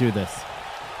can't do this.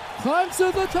 Climbs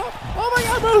to the top. Oh my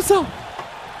god, Musa!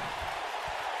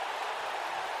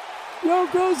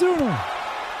 Yokozuna.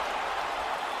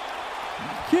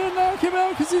 Can't knock him out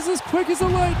because he's as quick as a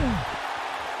lightning.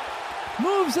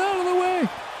 Moves out of the way.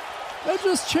 That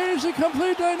just changed the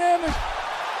complete dynamic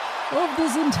of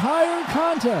this entire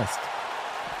contest.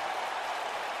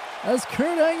 As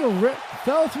Kurt Angle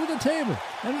fell through the table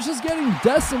and is just getting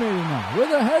decimated now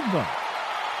with a headbutt.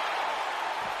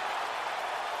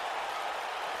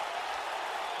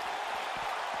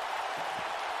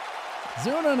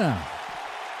 Zuna now.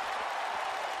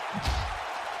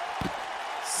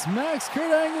 Smacks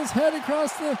Kurt Angle's head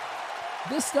across the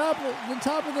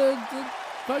top of the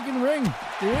fucking ring.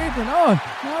 The apron. Oh,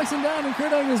 knocks him down and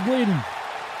Kurt Angle's bleeding.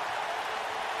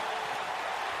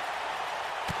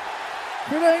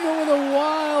 Kurt Angle with a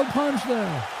wild punch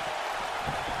there.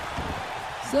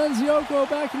 Sends Yoko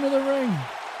back into the ring.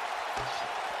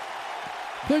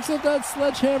 Picks up that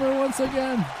sledgehammer once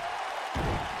again.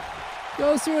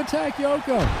 Goes to attack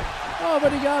Yoko. Oh,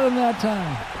 but he got him that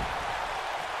time.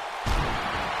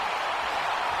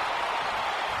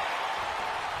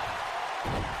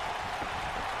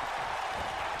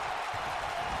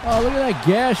 Oh, look at that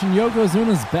gash in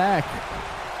Yokozuna's back.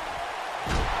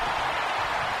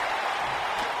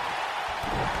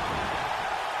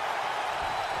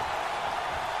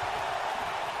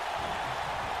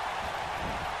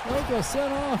 Yoko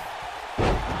sent off.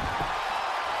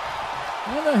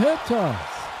 And a hip toss.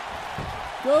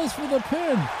 Goes for the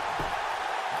pin.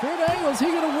 Kurt Angle, is he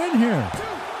going to win here?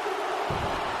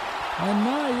 And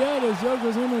not yet, as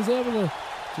Yokozuna is able to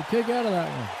kick out of that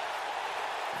one.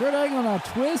 Kurt Angle now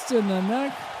twists in the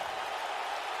neck.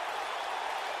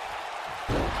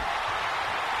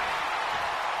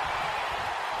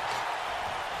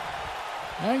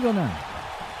 Angle now.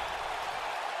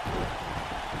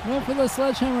 Went for the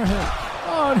sledgehammer hit.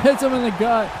 Oh, it hits him in the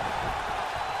gut.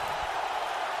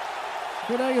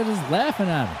 Kurt Angle just laughing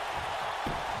at him.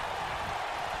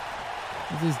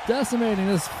 As he's decimating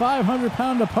this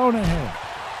 500-pound opponent here.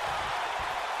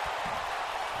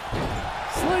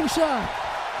 Slingshot.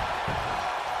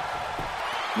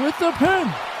 with the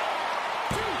pin.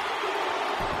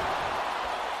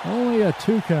 Only a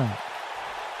 2 count.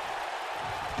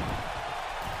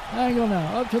 Angle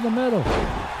now, up to the middle.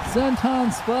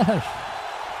 Senton splash.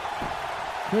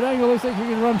 Kurt Angle looks like he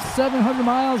can run 700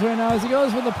 miles right now as he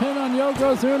goes for the pin on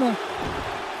Yokozuna.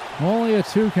 Only a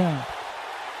 2 count.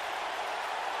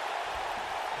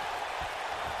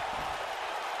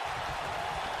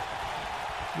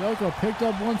 Yoko picked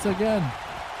up once again.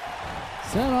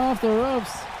 Sent off the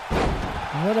ropes.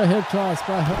 And what a hip toss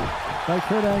by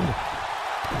Kurt Angle.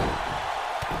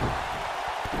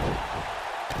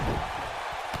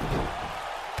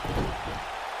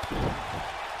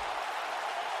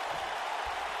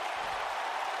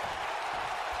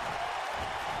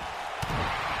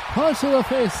 Punch to the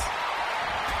face.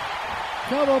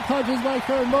 Double punches by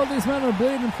Kurt. Both these men are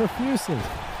bleeding profusely.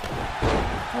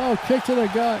 Oh, kick to the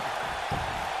gut.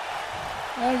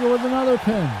 Angle with another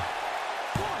pin.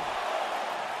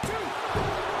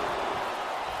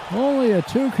 Only a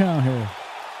 2 count here.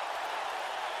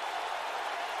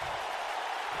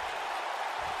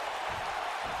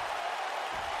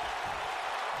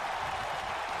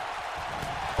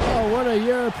 Oh, what a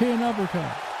European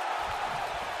uppercut.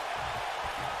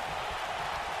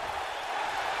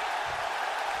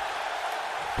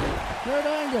 Kurt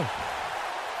Angle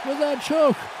with that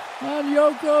choke on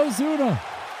Yokozuna.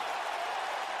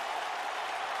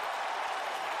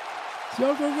 Is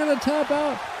Yoko gonna tap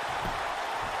out?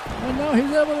 And now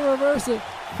he's able to reverse it,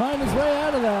 find his way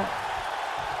out of that.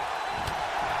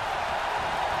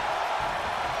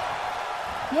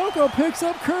 Yoko picks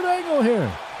up Kurt Angle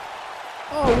here.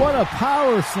 Oh, what a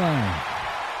power slam.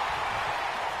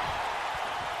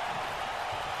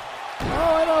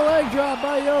 Oh, and a leg drop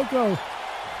by Yoko.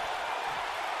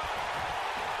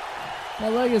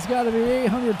 That leg has got to be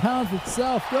 800 pounds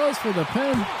itself. Goes for the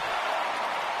pin.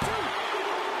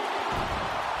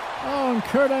 Oh, and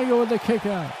Kurt Angle with the kick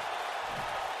out.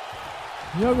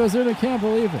 Yokozuna can't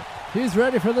believe it. He's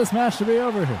ready for this match to be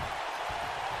over here.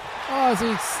 Oh, as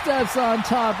he steps on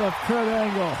top of Kurt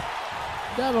Angle.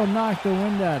 That'll knock the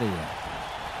wind out of you.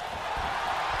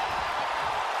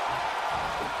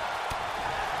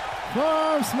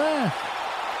 Forearm smash.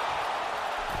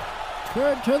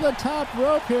 Kurt to the top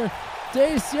rope here.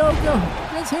 Dace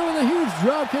Yoko gets hit with a huge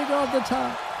drop kick off the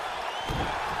top.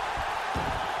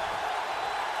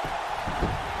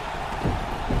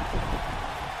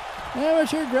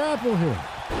 Amateur grapple here.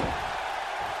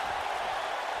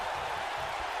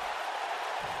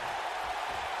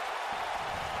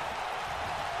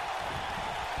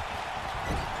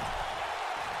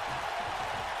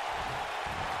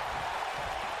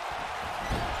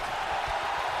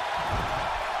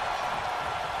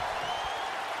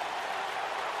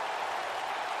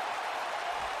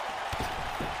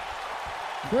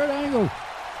 Kurt Angle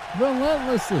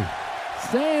relentlessly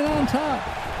staying on top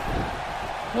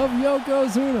of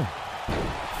Yokozuna.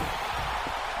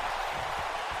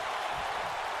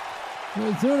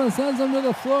 Yokozuna sends him to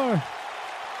the floor.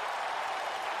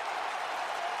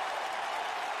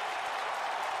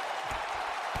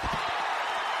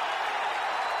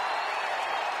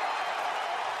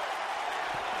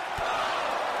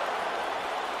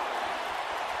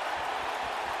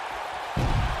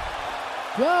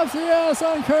 Drops the ass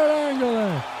on Kurt Angle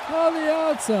there, on the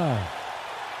outside.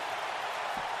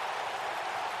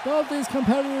 Both these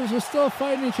competitors are still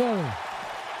fighting each other.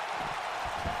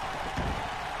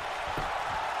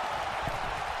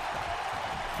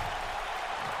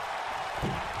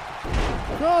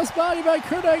 Cross body by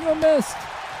Kurt Angle missed.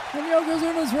 And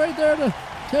Yokozuna's right there to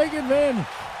take advantage.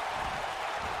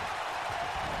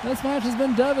 This match has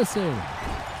been devastating.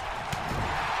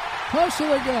 Punch to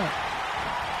the gut.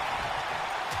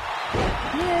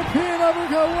 European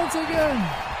uppercut once again.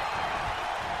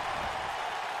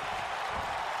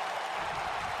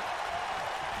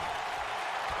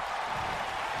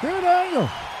 Kurt Angle.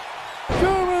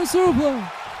 German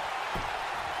suplex.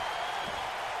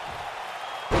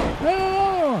 And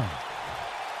another one.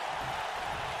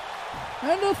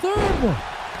 And a third one.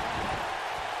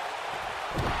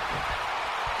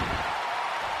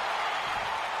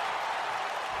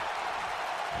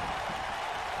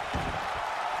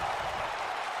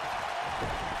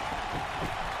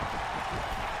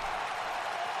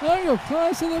 Angle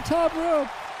climbs to the top rope.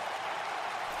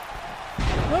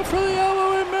 Went for the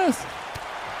elbow and missed.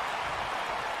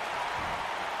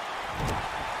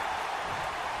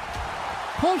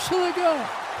 Punch to the gut.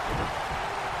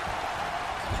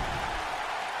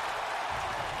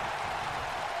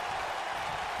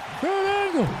 Kurt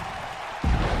Angle.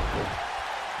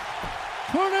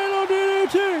 Tornado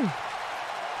DDT.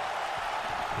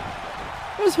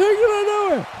 Is he gonna do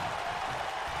it?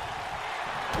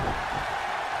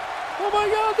 my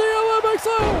God, the Olympics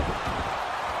out!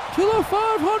 To the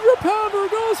 500-pounder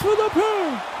goes for the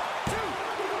pin!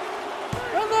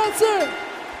 And that's it!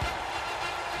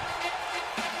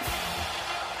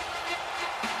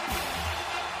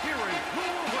 Here is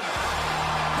your winner,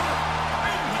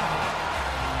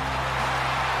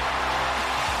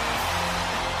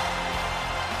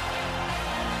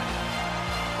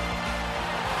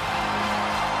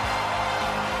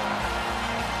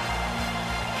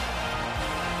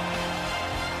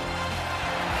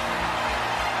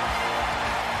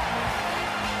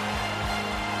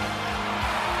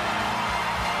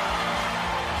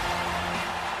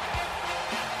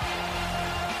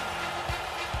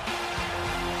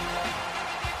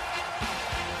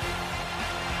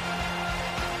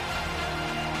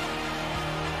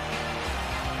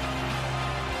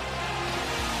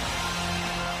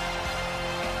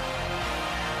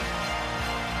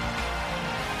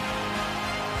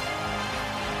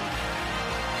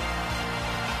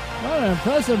 What an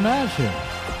impressive match here.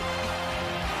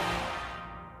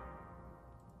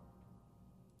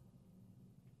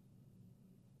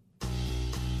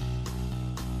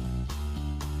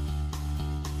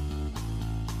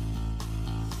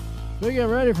 We get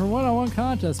ready for one-on-one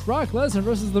contest. Brock Lesnar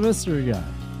versus the Mystery Guy.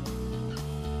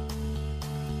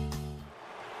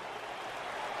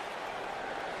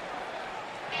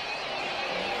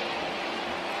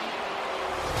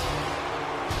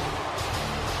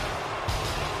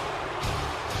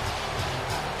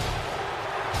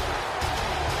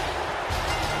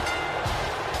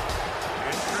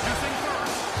 introducing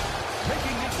first,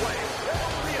 making his way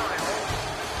down the aisle,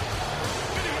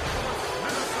 Minneapolis,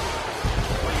 Minnesota,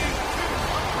 weighing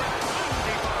 295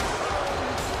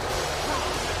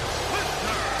 pounds, Brock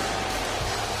Lesnar.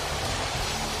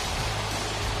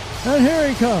 And here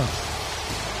he comes.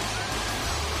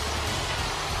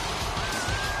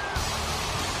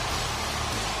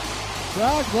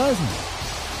 Brock Lesnar.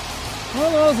 One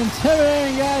of the most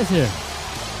intimidating guys here.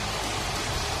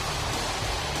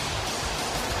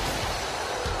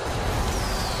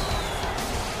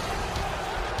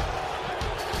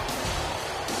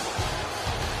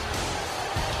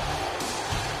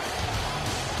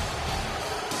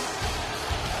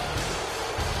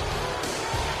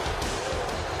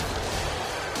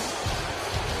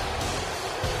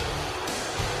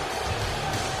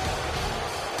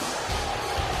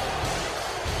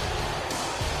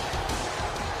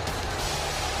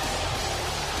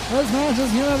 This match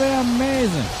is going to be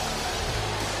amazing.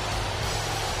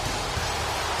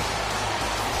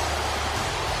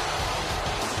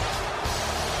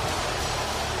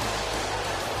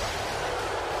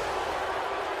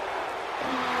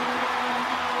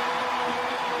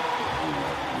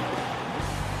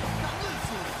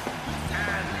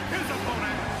 And his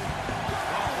opponent,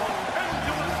 from Los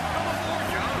Angeles,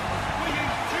 California,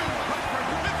 weighing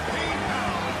 215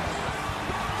 pounds,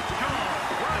 John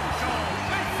Bradshaw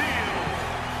Mayfield.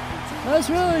 That's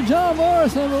really John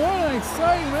Morrison, but what an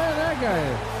exciting man that guy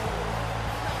is.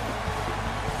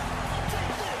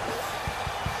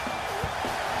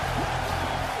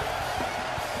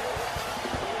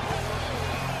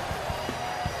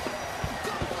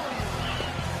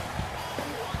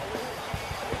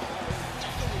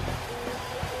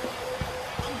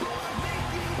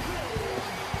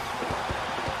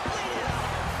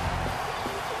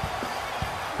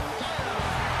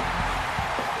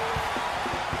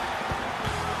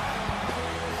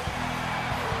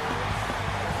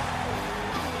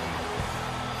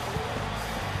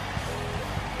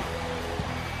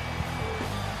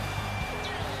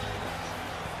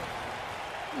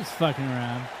 Just fucking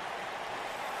around.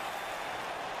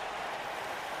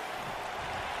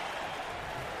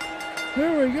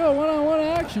 Here we go, one-on-one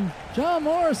action. John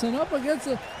Morrison up against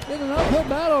in an uphill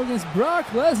battle against Brock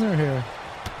Lesnar here.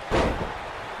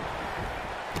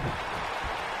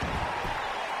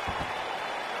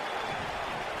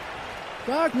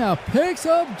 Brock now picks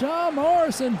up John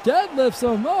Morrison, deadlifts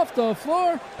him off the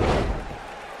floor.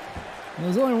 And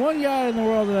there's only one guy in the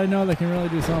world that I know that can really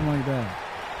do something like that.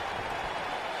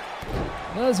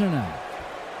 Lesnar now.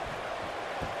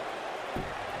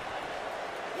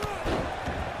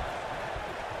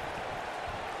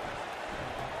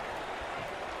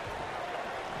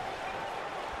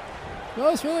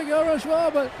 Goes for the go rush wall,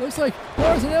 but looks like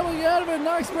Morrison able to get out of it and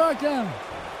knocks Brock down.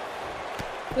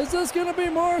 Is this going to be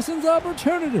Morrison's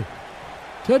opportunity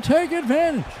to take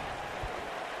advantage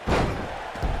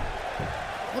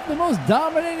of the most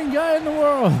dominating guy in the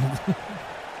world?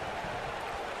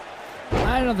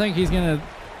 I don't think he's going to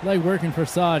like working for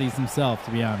Saudis himself,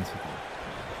 to be honest with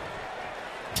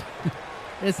you.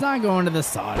 It's not going to the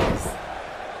Saudis.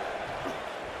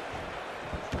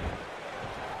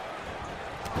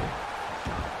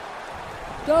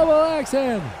 Double axe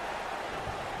handle.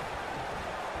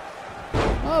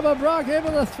 Oh, but Brock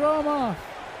able to throw him off.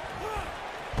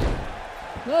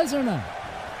 Lesnar now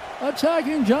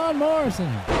attacking John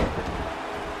Morrison.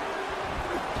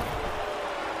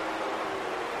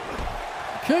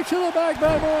 Kick to the back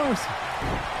by Morrison.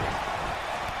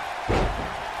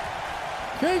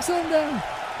 Kicks him down.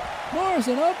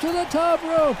 Morrison up to the top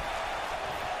rope.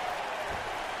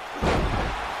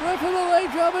 Right for the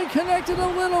leg drop and connected a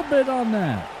little bit on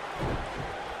that.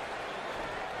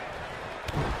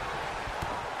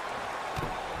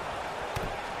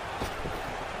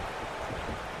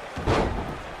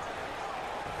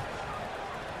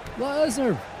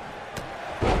 Lesnar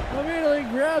immediately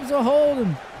grabs a hold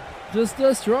and just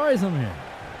destroys him here.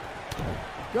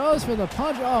 Goes for the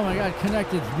punch. Oh my God,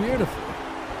 connected beautiful.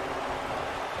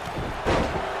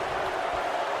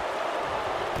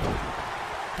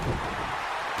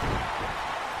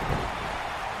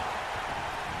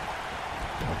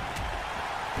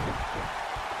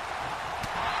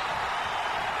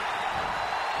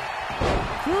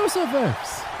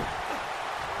 Crucifix.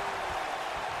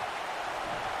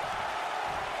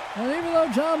 And even though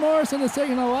John Morrison has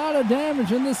taken a lot of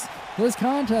damage in this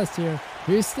contest here,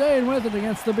 he's staying with it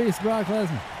against the Beast Brock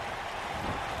Lesnar.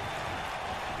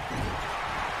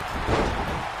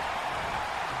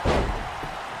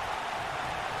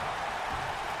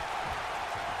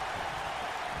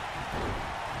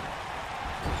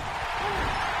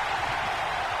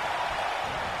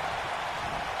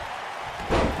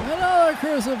 Another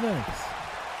crucifix.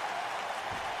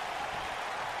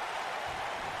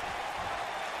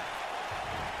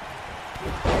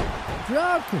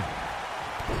 Drop kick.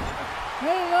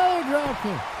 And another drop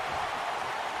kick.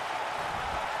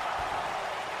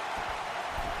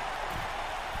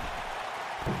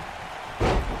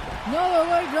 Another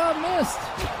leg drop missed.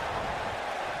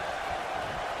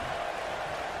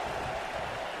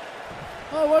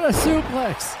 Oh, what a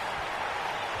suplex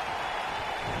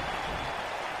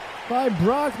by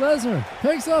Brock Lesnar.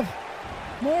 Picks up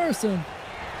Morrison.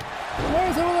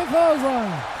 Morrison with a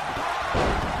clothesline.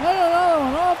 And another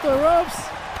one off the ropes.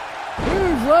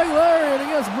 Huge leg lariat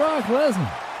against Brock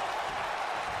Lesnar.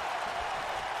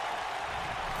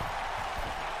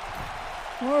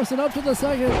 Morrison up to the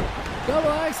second. Double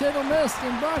axe handle missed,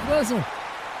 and Brock Lesnar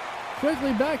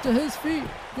quickly back to his feet.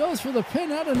 Goes for the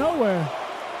pin out of nowhere.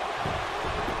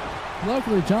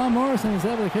 Luckily, John Morrison was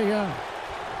able to kick out.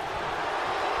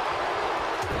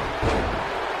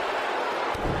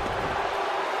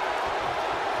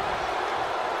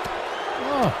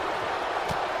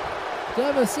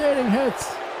 Devastating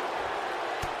hits.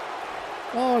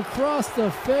 Oh, across the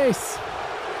face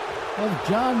of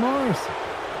John Morrison.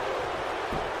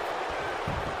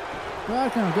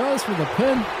 Brock now goes for the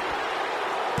pin.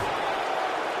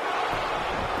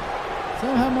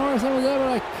 Somehow Morrison was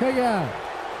able to kick out.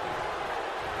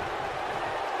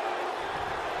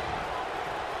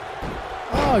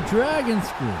 Oh, dragon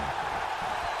screw.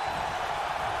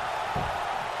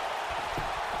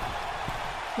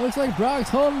 Looks like Brock's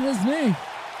holding his knee.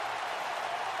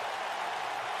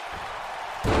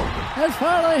 And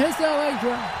finally hits that leg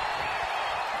drop.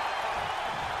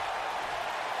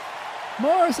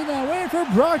 Morrison now waiting for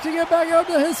Brock to get back up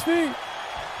to his feet.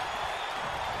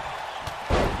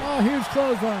 Oh, huge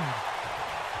clothesline.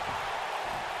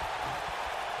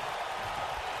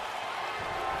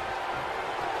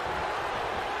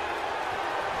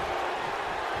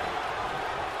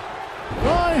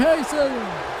 Flying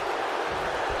Hastings.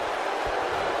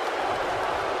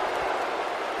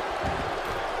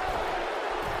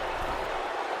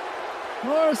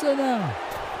 Morrison now.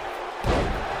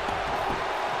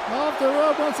 Off the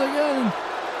rope once again.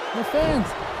 And the fans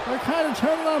are kind of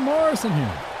turning on Morrison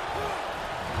here.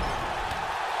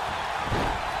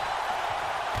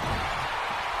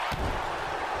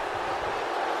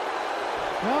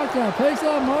 Brock now takes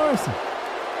on Morrison.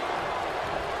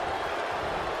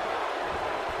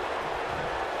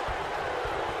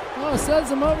 Oh, sends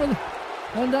him over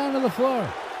and down to the floor.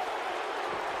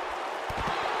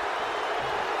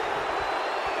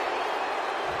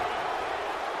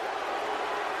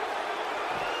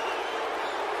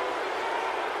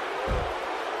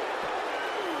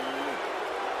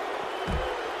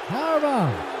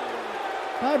 Powerbomb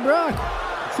by Brock.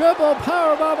 Triple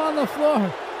powerbomb on the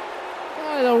floor.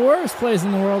 Probably the worst place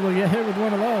in the world to get hit with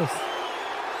one of those.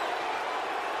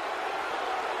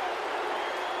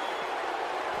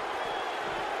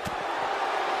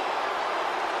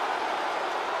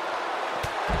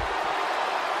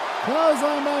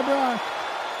 Clothesline by Brock.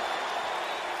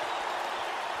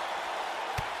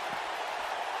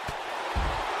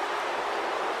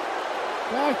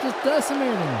 Brock just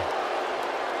decimating him.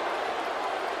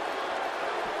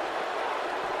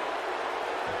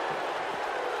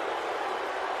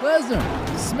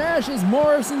 Lesnar smashes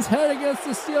Morrison's head against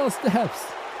the steel steps.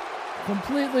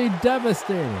 Completely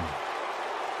devastating.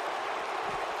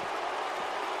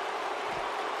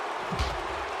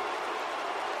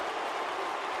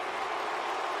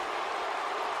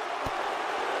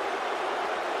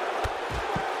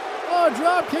 Oh,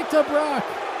 drop kick to Brock.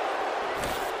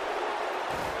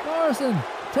 Morrison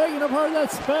taking apart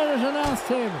that Spanish announce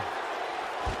table.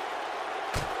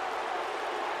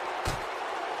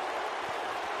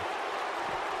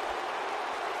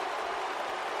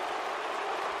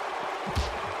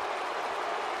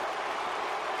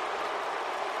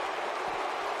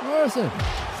 Morrison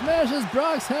smashes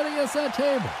Brock's head against that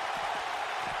table.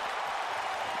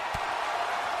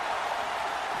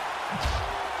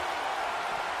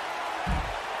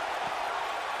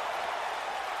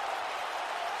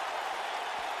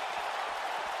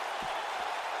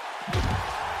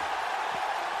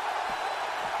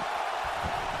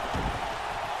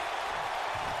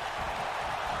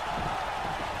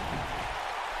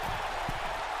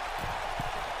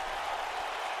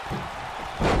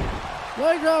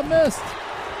 Leg drop missed.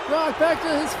 Brock back to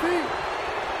his feet.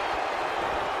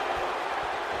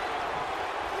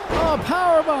 Oh,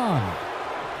 powerbomb.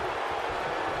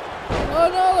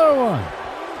 Another one.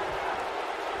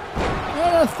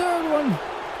 And a third one.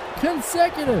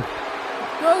 Consecutive.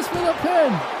 Goes for the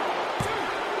pin.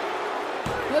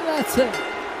 And that's it.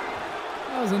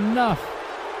 That was enough.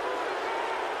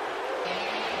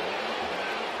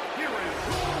 Here is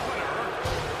your winner,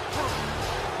 Brock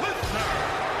Lesnar.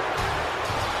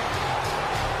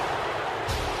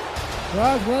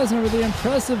 Brock Lesnar with the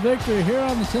impressive victory here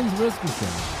on the Tim Zabriskie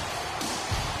Show.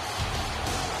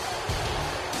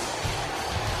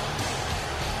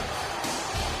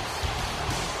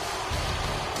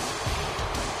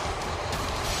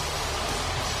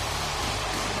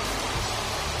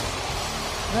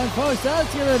 And folks,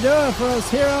 that's going to do it for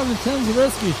us here on the Tim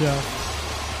Zabriskie Show.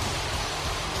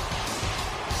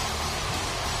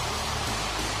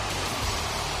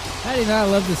 How do you not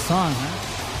love this song, huh?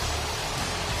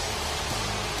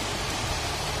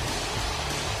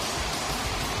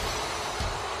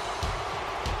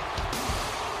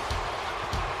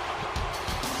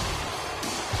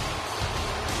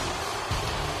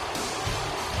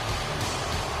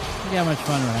 Look how much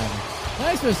fun we're having.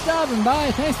 Thanks for stopping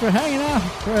by. Thanks for hanging out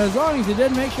for as long as you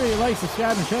did. Make sure you like,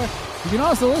 subscribe, and share. You can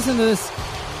also listen to this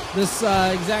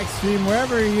exact stream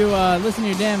wherever you listen to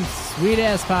your damn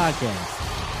sweet-ass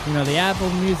podcast. You know, the Apple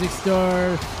Music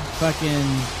Store, fucking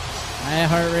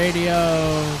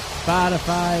iHeartRadio,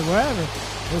 Spotify, wherever.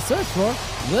 Just search for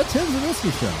The Tim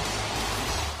Zabriskie Show.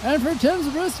 And for Tim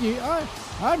Zabriskie,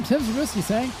 I'm Tim Zabriskie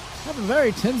saying, have a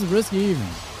very Tim Zabriskie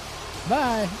evening.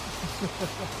 Bye.